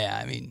 Nah, yeah,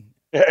 I mean,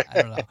 I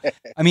don't know.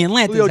 I mean,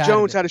 Atlanta. Julio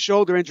Jones had a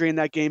shoulder injury in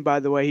that game, by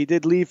the way. He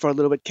did leave for a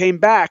little bit, came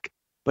back,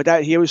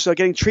 but he was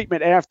getting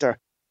treatment after.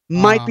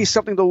 Might be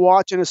something to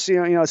watch in a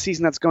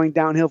season that's going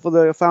downhill for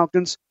the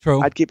Falcons.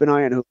 True. I'd keep an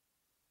eye on who.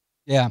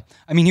 Yeah,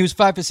 I mean, he was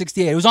 5 for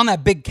 68. It was on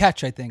that big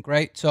catch, I think,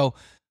 right? So,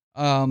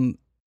 yeah,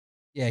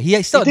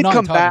 he still had 9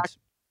 come targets.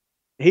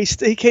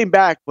 Back. He came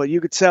back, but you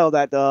could tell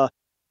that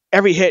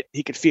every hit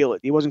he could feel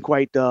it. He wasn't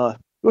quite. He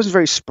wasn't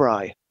very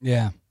spry.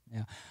 Yeah.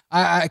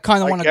 I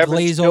kind of want to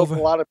glaze over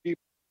a lot of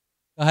people.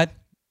 Go ahead.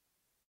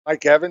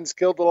 Mike Evans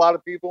killed a lot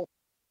of people.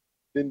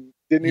 Didn't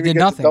even get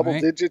nothing, double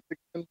right? digits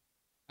again.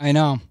 I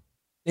know.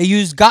 They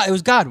used It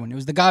was Godwin. It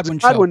was the Godwin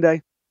show. Godwin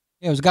day.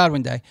 Yeah, it was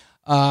Godwin day.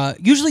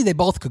 Usually they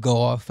both could go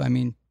off. I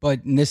mean,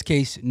 but in this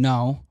case,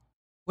 no.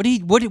 What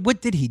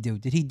did he do?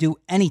 Did he do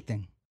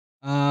anything?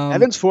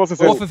 Evans 4 for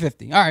 50. 4 for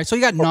 50. All right, so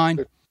you got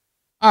 9.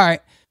 All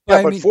right.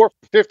 But 4 for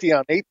 50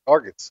 on 8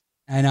 targets.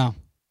 I know.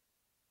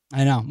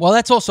 Well,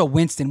 that's also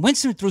Winston.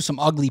 Winston threw some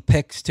ugly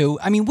picks too.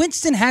 I mean,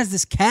 Winston has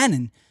this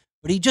cannon,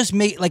 but he just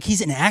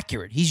he's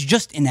inaccurate. He's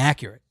just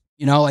inaccurate.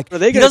 You know, like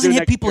he doesn't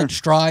hit people in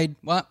stride.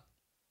 What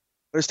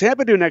does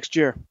Tampa do next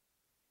year?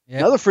 Yeah.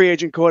 Another free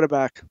agent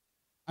quarterback.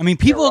 I mean,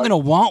 people are going to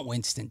want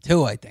Winston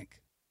too, I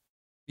think,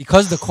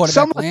 because the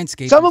quarterback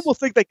landscape. Someone will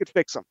think they could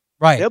fix him.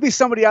 Right. There'll be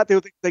somebody out there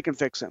who thinks they can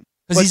fix him.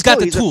 Because he's got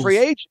the tools. He's a free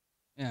agent.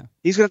 Yeah.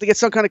 He's going to have to get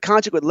some kind of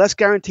contract with less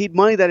guaranteed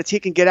money that he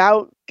can get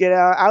out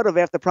of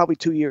after probably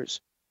 2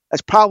 years.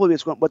 That's probably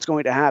what's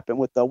going to happen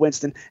with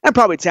Winston and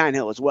probably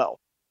Tannehill as well.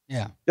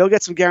 Yeah. They'll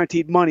get some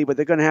guaranteed money, but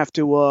they're going to have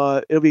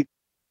to. It'll be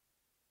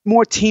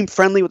more team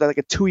friendly with like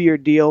a 2-year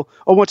deal.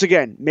 Or once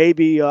again,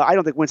 maybe I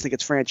don't think Winston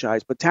gets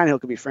franchised, but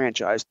Tannehill could be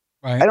franchised.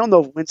 Right. I don't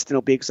know if Winston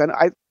will be because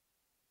I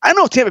don't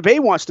know if Tampa Bay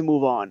wants to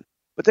move on.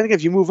 But then again,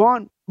 if you move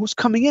on, who's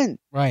coming in?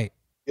 Right.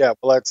 Yeah,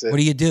 well, that's it. What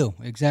do you do?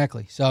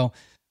 Exactly. So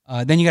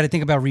then you got to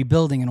think about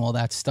rebuilding and all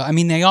that stuff. I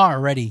mean, they are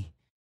already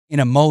in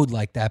a mode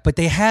like that, but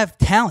they have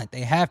talent.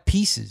 They have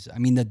pieces. I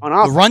mean, the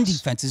run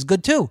defense is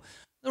good too.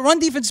 The run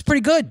defense is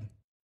pretty good.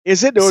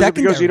 Is it? Or is it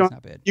because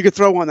you could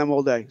throw on them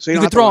all day? So you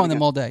could throw on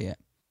them all day, yeah.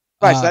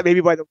 Right, so that maybe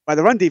by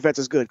the run defense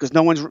is good because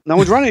no one's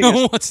running.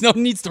 No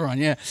one needs to run.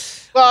 Yeah.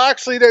 Well,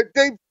 actually,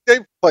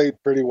 they've played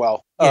pretty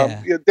well.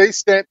 Yeah. They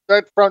stand.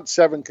 That front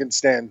seven can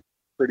stand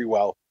pretty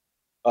well.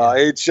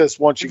 It's just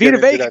once you Vita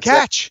get Vea into can that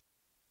catch.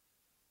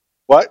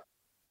 What?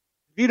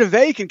 Vita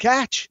Vea can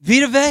catch.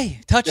 Vita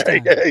Vea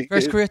touchdown. Yeah,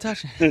 First career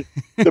touchdown.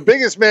 The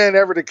biggest man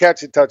ever to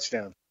catch a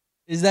touchdown.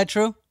 Is that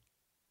true?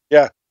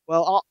 Yeah.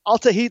 Well, I'll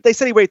take. They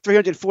said he weighed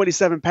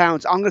 347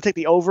 pounds. I'm going to take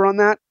the over on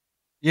that.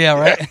 Yeah,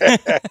 right.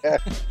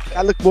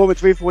 That looked more than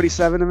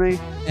 347 to me.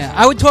 Yeah,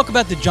 I would talk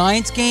about the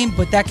Giants game,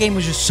 but that game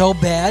was just so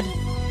bad.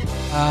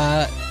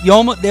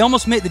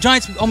 The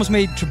Giants almost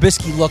made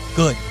Trubisky look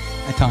good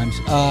at times.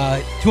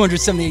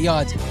 278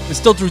 yards, but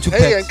still threw 2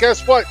 picks. Hey, and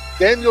guess what?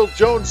 Daniel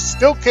Jones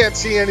still can't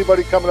see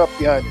anybody coming up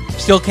behind him.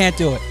 Still can't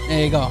do it.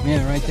 There you go.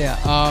 Yeah, right there.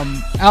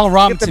 Allen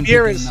Robinson.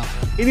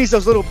 He needs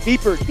those little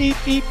beepers. Beep,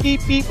 beep,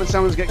 beep, beep when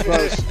someone's getting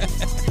close.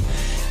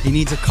 He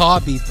needs a car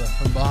beeper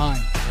from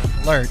behind.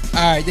 Alert.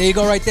 All right, there you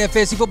go right there.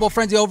 Fantasy Football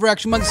Frenzy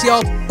Overaction Monday. See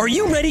y'all. Are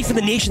you ready for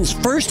the nation's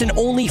first and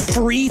only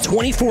free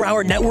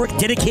 24-hour network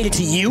dedicated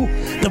to you,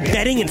 the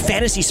betting and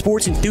fantasy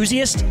sports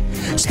enthusiast?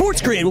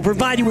 SportsGrid will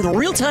provide you with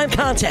real-time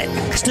content,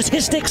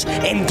 statistics,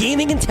 and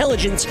gaming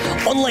intelligence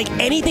unlike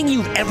anything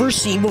you've ever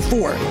seen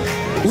before.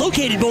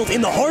 Located both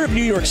in the heart of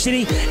New York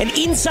City and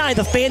inside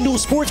the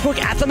FanDuel Sportsbook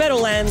at the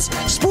Meadowlands,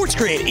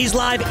 SportsGrid is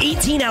live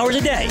 18 hours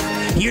a day,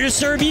 here to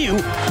serve you,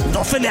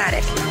 the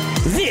fanatic.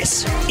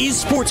 This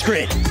is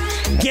SportsGrid.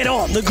 Get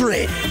on the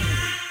grid.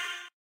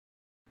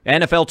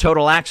 NFL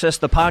Total Access,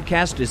 the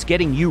podcast, is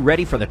getting you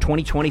ready for the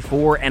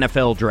 2024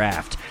 NFL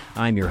Draft.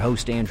 I'm your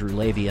host, Andrew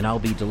Levy, and I'll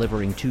be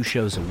delivering 2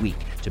 shows a week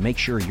to make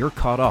sure you're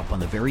caught up on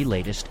the very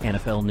latest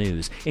NFL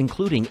news,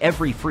 including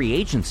every free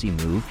agency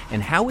move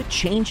and how it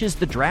changes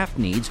the draft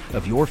needs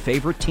of your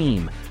favorite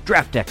team.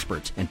 Draft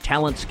experts and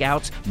talent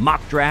scouts,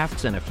 mock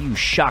drafts, and a few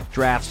shock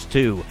drafts,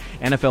 too.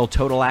 NFL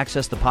Total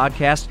Access, the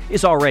podcast,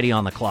 is already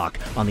on the clock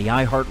on the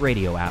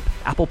iHeartRadio app,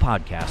 Apple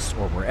Podcasts,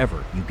 or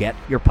wherever you get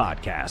your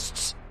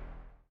podcasts.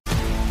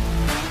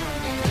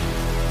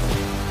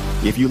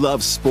 If you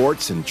love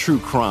sports and true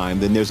crime,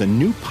 then there's a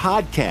new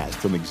podcast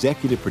from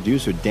executive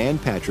producer Dan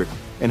Patrick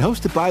and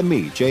hosted by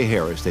me, Jay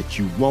Harris, that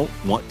you won't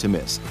want to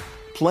miss.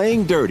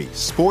 Playing Dirty: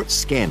 Sports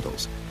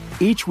Scandals.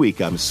 Each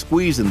week, I'm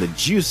squeezing the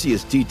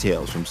juiciest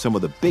details from some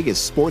of the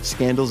biggest sports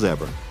scandals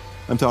ever.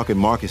 I'm talking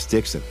Marcus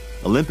Dixon,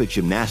 Olympic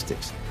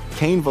gymnastics,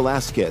 Cain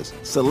Velasquez,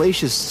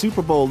 salacious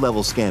Super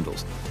Bowl-level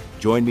scandals.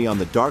 Join me on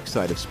the dark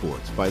side of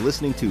sports by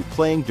listening to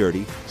Playing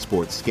Dirty: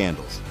 Sports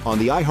Scandals on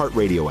the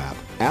iHeartRadio app,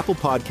 Apple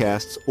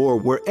Podcasts, or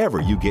wherever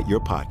you get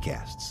your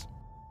podcasts.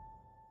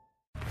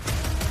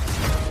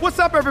 What's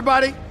up,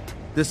 everybody?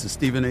 This is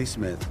Stephen A.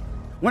 Smith.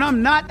 When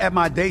I'm not at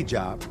my day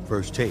job,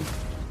 First Take,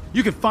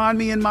 you can find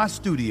me in my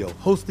studio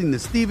hosting the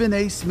Stephen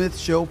A. Smith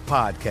Show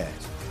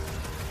podcast.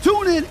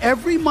 Tune in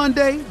every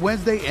Monday,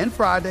 Wednesday, and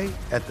Friday,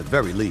 at the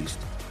very least,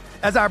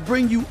 as I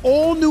bring you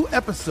all new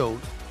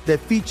episodes that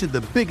feature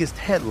the biggest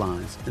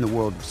headlines in the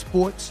world of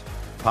sports,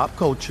 pop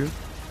culture,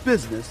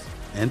 business,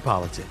 and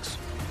politics.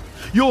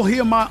 You'll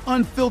hear my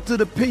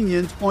unfiltered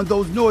opinions on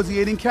those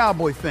nauseating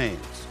Cowboy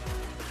fans,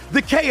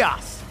 the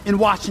chaos in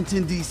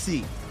Washington,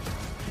 D.C.,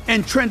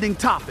 and trending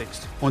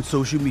topics on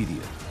social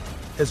media,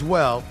 as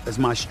well as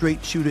my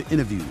straight shooter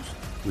interviews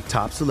with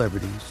top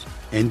celebrities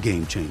and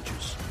game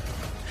changers.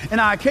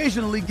 And I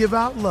occasionally give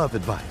out love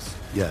advice.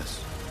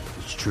 Yes,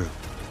 it's true.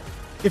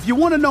 If you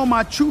want to know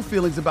my true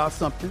feelings about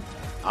something,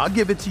 I'll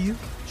give it to you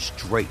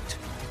straight.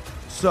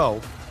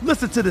 So,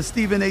 listen to the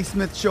Stephen A.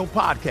 Smith Show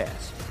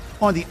podcast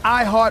on the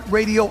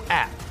iHeartRadio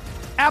app,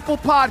 Apple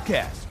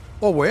Podcasts,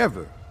 or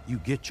wherever you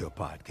get your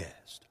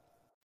podcast.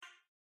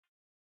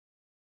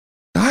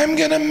 I'm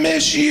gonna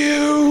miss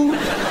you.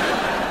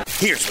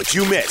 Here's what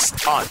you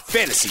missed on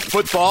Fantasy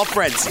Football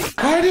Frenzy.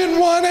 I didn't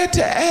want it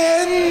to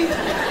end.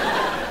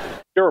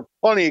 There were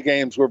plenty of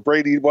games where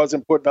Brady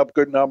wasn't putting up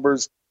good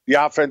numbers. The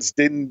offense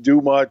didn't do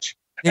much.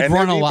 They've and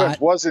run their a defense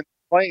lot. wasn't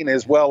playing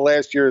as well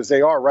last year as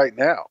they are right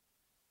now.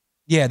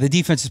 Yeah, the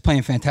defense is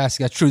playing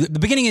fantastic. That's true. The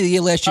beginning of the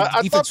year last year,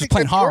 the defense was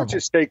playing horrible.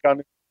 George's take on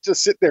it.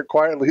 Just sit there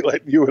quietly,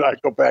 letting you and I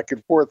go back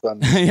and forth on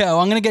this. Yeah, well,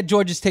 I'm going to get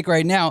George's take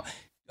right now.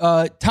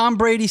 Tom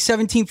Brady,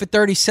 17 for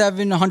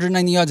 37,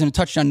 190 yards and a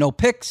touchdown, no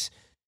picks.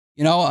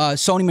 You know,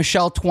 Sony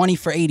Michel, 20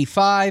 for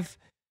 85.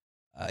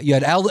 You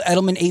had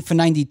Edelman, 8 for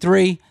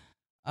 93.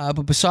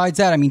 But besides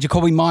that, I mean,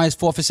 Jacoby Myers,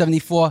 4 for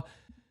 74.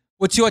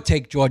 What's your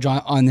take, George,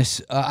 on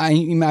this? I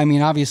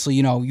mean, obviously,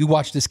 you know, you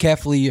watch this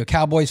carefully. You're a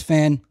Cowboys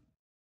fan.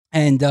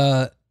 And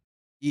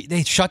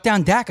they shut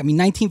down Dak. I mean,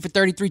 19 for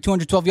 33,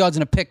 212 yards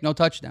and a pick, no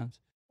touchdowns.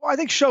 Well, I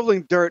think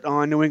shoveling dirt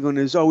on New England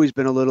has always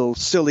been a little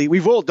silly.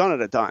 We've all done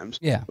it at times.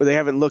 Yeah. Where they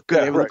haven't looked good.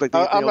 Yeah, they haven't looked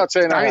like I'm not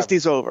saying the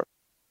dynasty's over.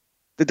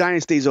 The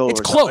dynasty's over.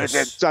 It's close.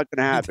 It's not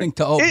going to happen.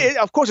 Over.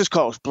 Of course it's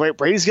close.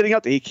 Brady's getting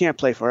up there. He can't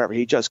play forever.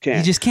 He just can't.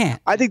 He just can't.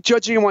 I think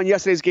judging him on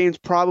yesterday's games,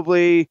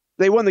 probably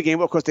they won the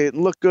game. Of course, they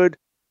didn't look good.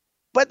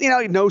 But, you know,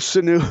 no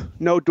Sanu,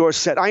 no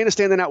Dorsett. I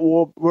understand they're not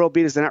world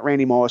beaters. They're not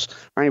Randy Moss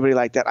or anybody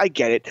like that. I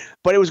get it.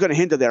 But it was going to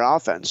hinder their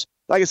offense.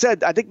 Like I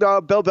said, I think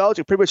Bill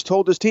Belichick pretty much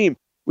told his team,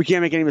 we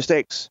can't make any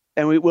mistakes.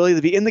 And we'll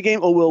either be in the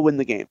game or we'll win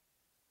the game.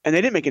 And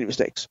they didn't make any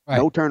mistakes. Right.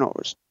 No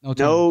turnovers.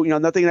 No, you know,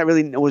 nothing that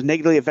really was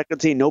negatively affected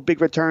the team. No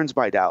big returns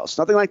by Dallas.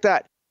 Nothing like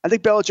that. I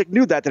think Belichick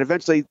knew that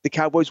eventually the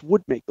Cowboys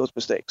would make those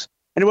mistakes.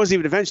 And it wasn't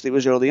even eventually. It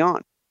was early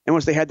on. And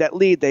once they had that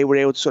lead, they were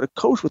able to sort of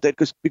coach with it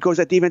because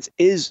that defense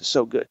is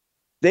so good.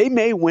 They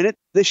may win it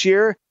this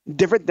year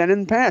different than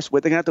in the past,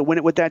 where they're going to have to win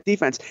it with that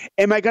defense.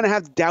 Am I going to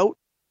have doubt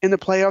in the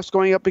playoffs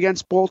going up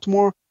against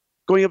Baltimore,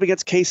 going up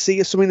against KC,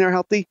 assuming they're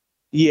healthy?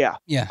 Yeah.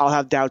 I'll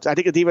have doubts. I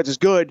think the defense is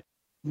good,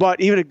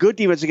 but even a good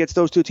defense against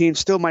those two teams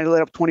still might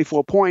let up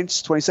 24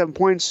 points, 27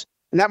 points,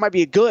 and that might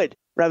be a good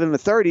rather than the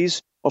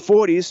 30s or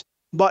 40s,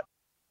 but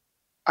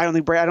I don't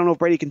know if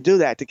Brady can do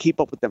that to keep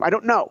up with them. I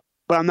don't know,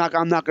 but I'm not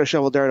going to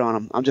shovel dirt on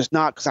them. I'm just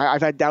not, because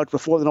I've had doubts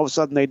before, then all of a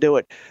sudden they do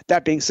it.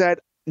 That being said,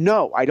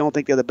 no, I don't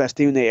think they're the best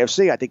team in the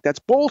AFC. I think that's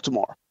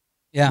Baltimore.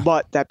 Yeah.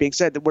 But that being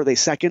said, were they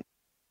second?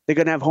 They're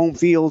going to have home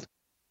field.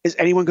 Is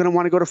anyone going to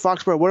want to go to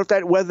Foxborough? Whether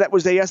that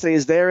was there yesterday,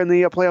 is there in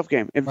the playoff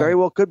game? It very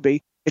well could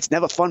be. It's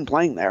never fun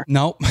playing there.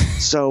 Nope.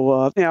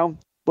 So, you know,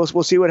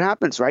 we'll see what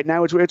happens. Right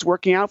now, it's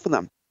working out for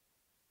them.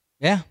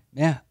 Yeah.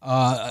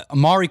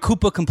 Amari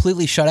Cooper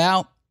completely shut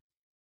out.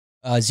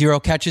 0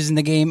 catches in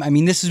the game. I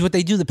mean, this is what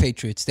they do, the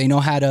Patriots. They know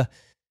how to,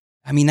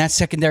 I mean, that's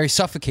secondary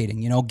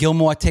suffocating. You know,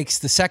 Gilmore takes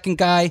the second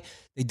guy.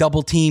 They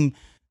double team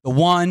the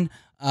one,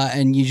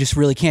 and you just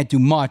really can't do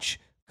much.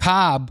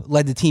 Cobb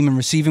led the team in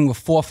receiving with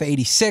 4 for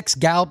 86.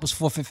 Gallup was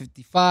 4 for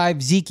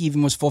 55. Zeke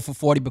even was 4 for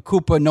 40, but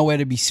Cooper nowhere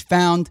to be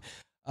found.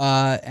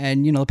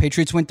 And, you know, the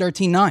Patriots win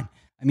 13-9.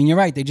 I mean, you're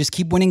right. They just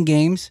keep winning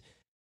games.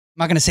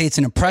 not going to say it's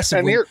an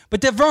impressive win,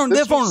 but they're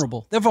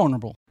vulnerable. They're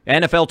vulnerable.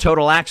 NFL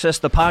Total Access,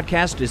 the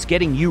podcast, is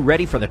getting you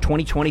ready for the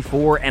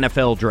 2024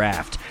 NFL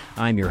Draft.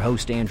 I'm your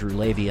host, Andrew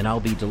Levy, and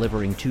I'll be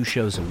delivering 2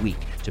 shows a week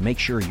to make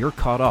sure you're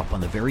caught up on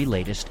the very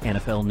latest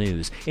NFL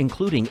news,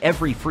 including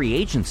every free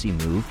agency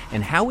move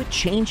and how it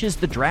changes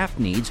the draft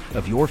needs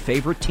of your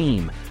favorite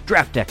team.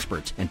 Draft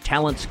experts and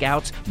talent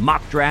scouts,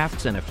 mock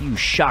drafts, and a few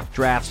shock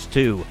drafts,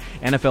 too.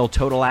 NFL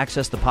Total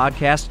Access, the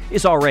podcast,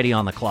 is already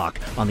on the clock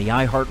on the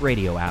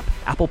iHeartRadio app,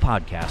 Apple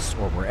Podcasts,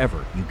 or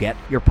wherever you get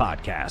your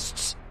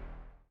podcasts.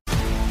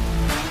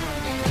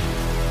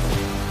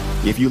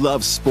 If you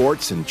love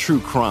sports and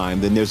true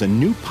crime, then there's a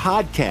new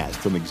podcast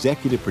from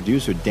executive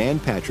producer Dan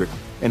Patrick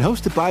and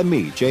hosted by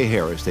me, Jay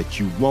Harris,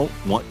 that you won't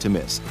want to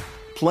miss.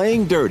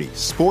 Playing Dirty: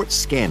 Sports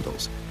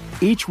Scandals.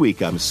 Each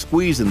week, I'm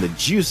squeezing the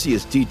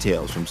juiciest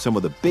details from some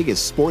of the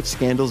biggest sports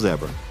scandals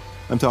ever.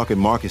 I'm talking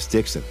Marcus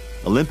Dixon,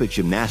 Olympic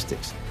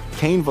gymnastics,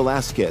 Cain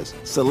Velasquez,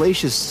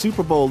 salacious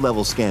Super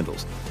Bowl-level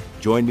scandals.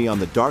 Join me on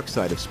the dark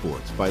side of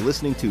sports by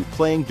listening to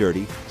Playing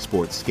Dirty: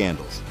 Sports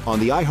Scandals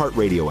on the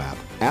iHeartRadio app,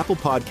 Apple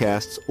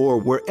Podcasts, or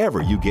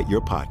wherever you get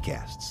your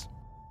podcasts.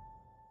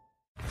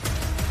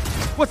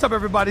 What's up,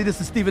 everybody?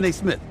 This is Stephen A.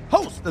 Smith,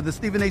 host of the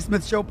Stephen A.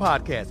 Smith Show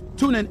podcast.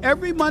 Tune in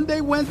every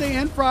Monday, Wednesday,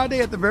 and Friday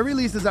at the very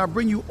least as I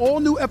bring you all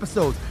new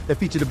episodes that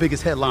feature the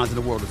biggest headlines in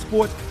the world of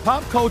sports,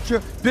 pop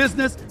culture,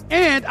 business,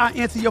 and I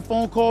answer your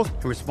phone calls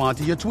and respond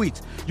to your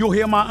tweets. You'll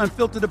hear my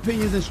unfiltered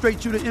opinions and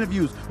straight-shooter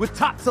interviews with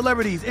top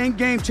celebrities and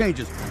game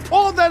changers.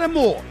 All that and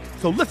more.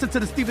 So listen to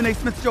the Stephen A.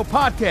 Smith Show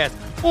podcast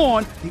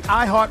on the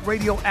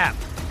iHeartRadio app,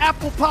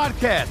 Apple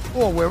Podcasts,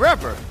 or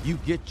wherever you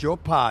get your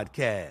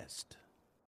podcast.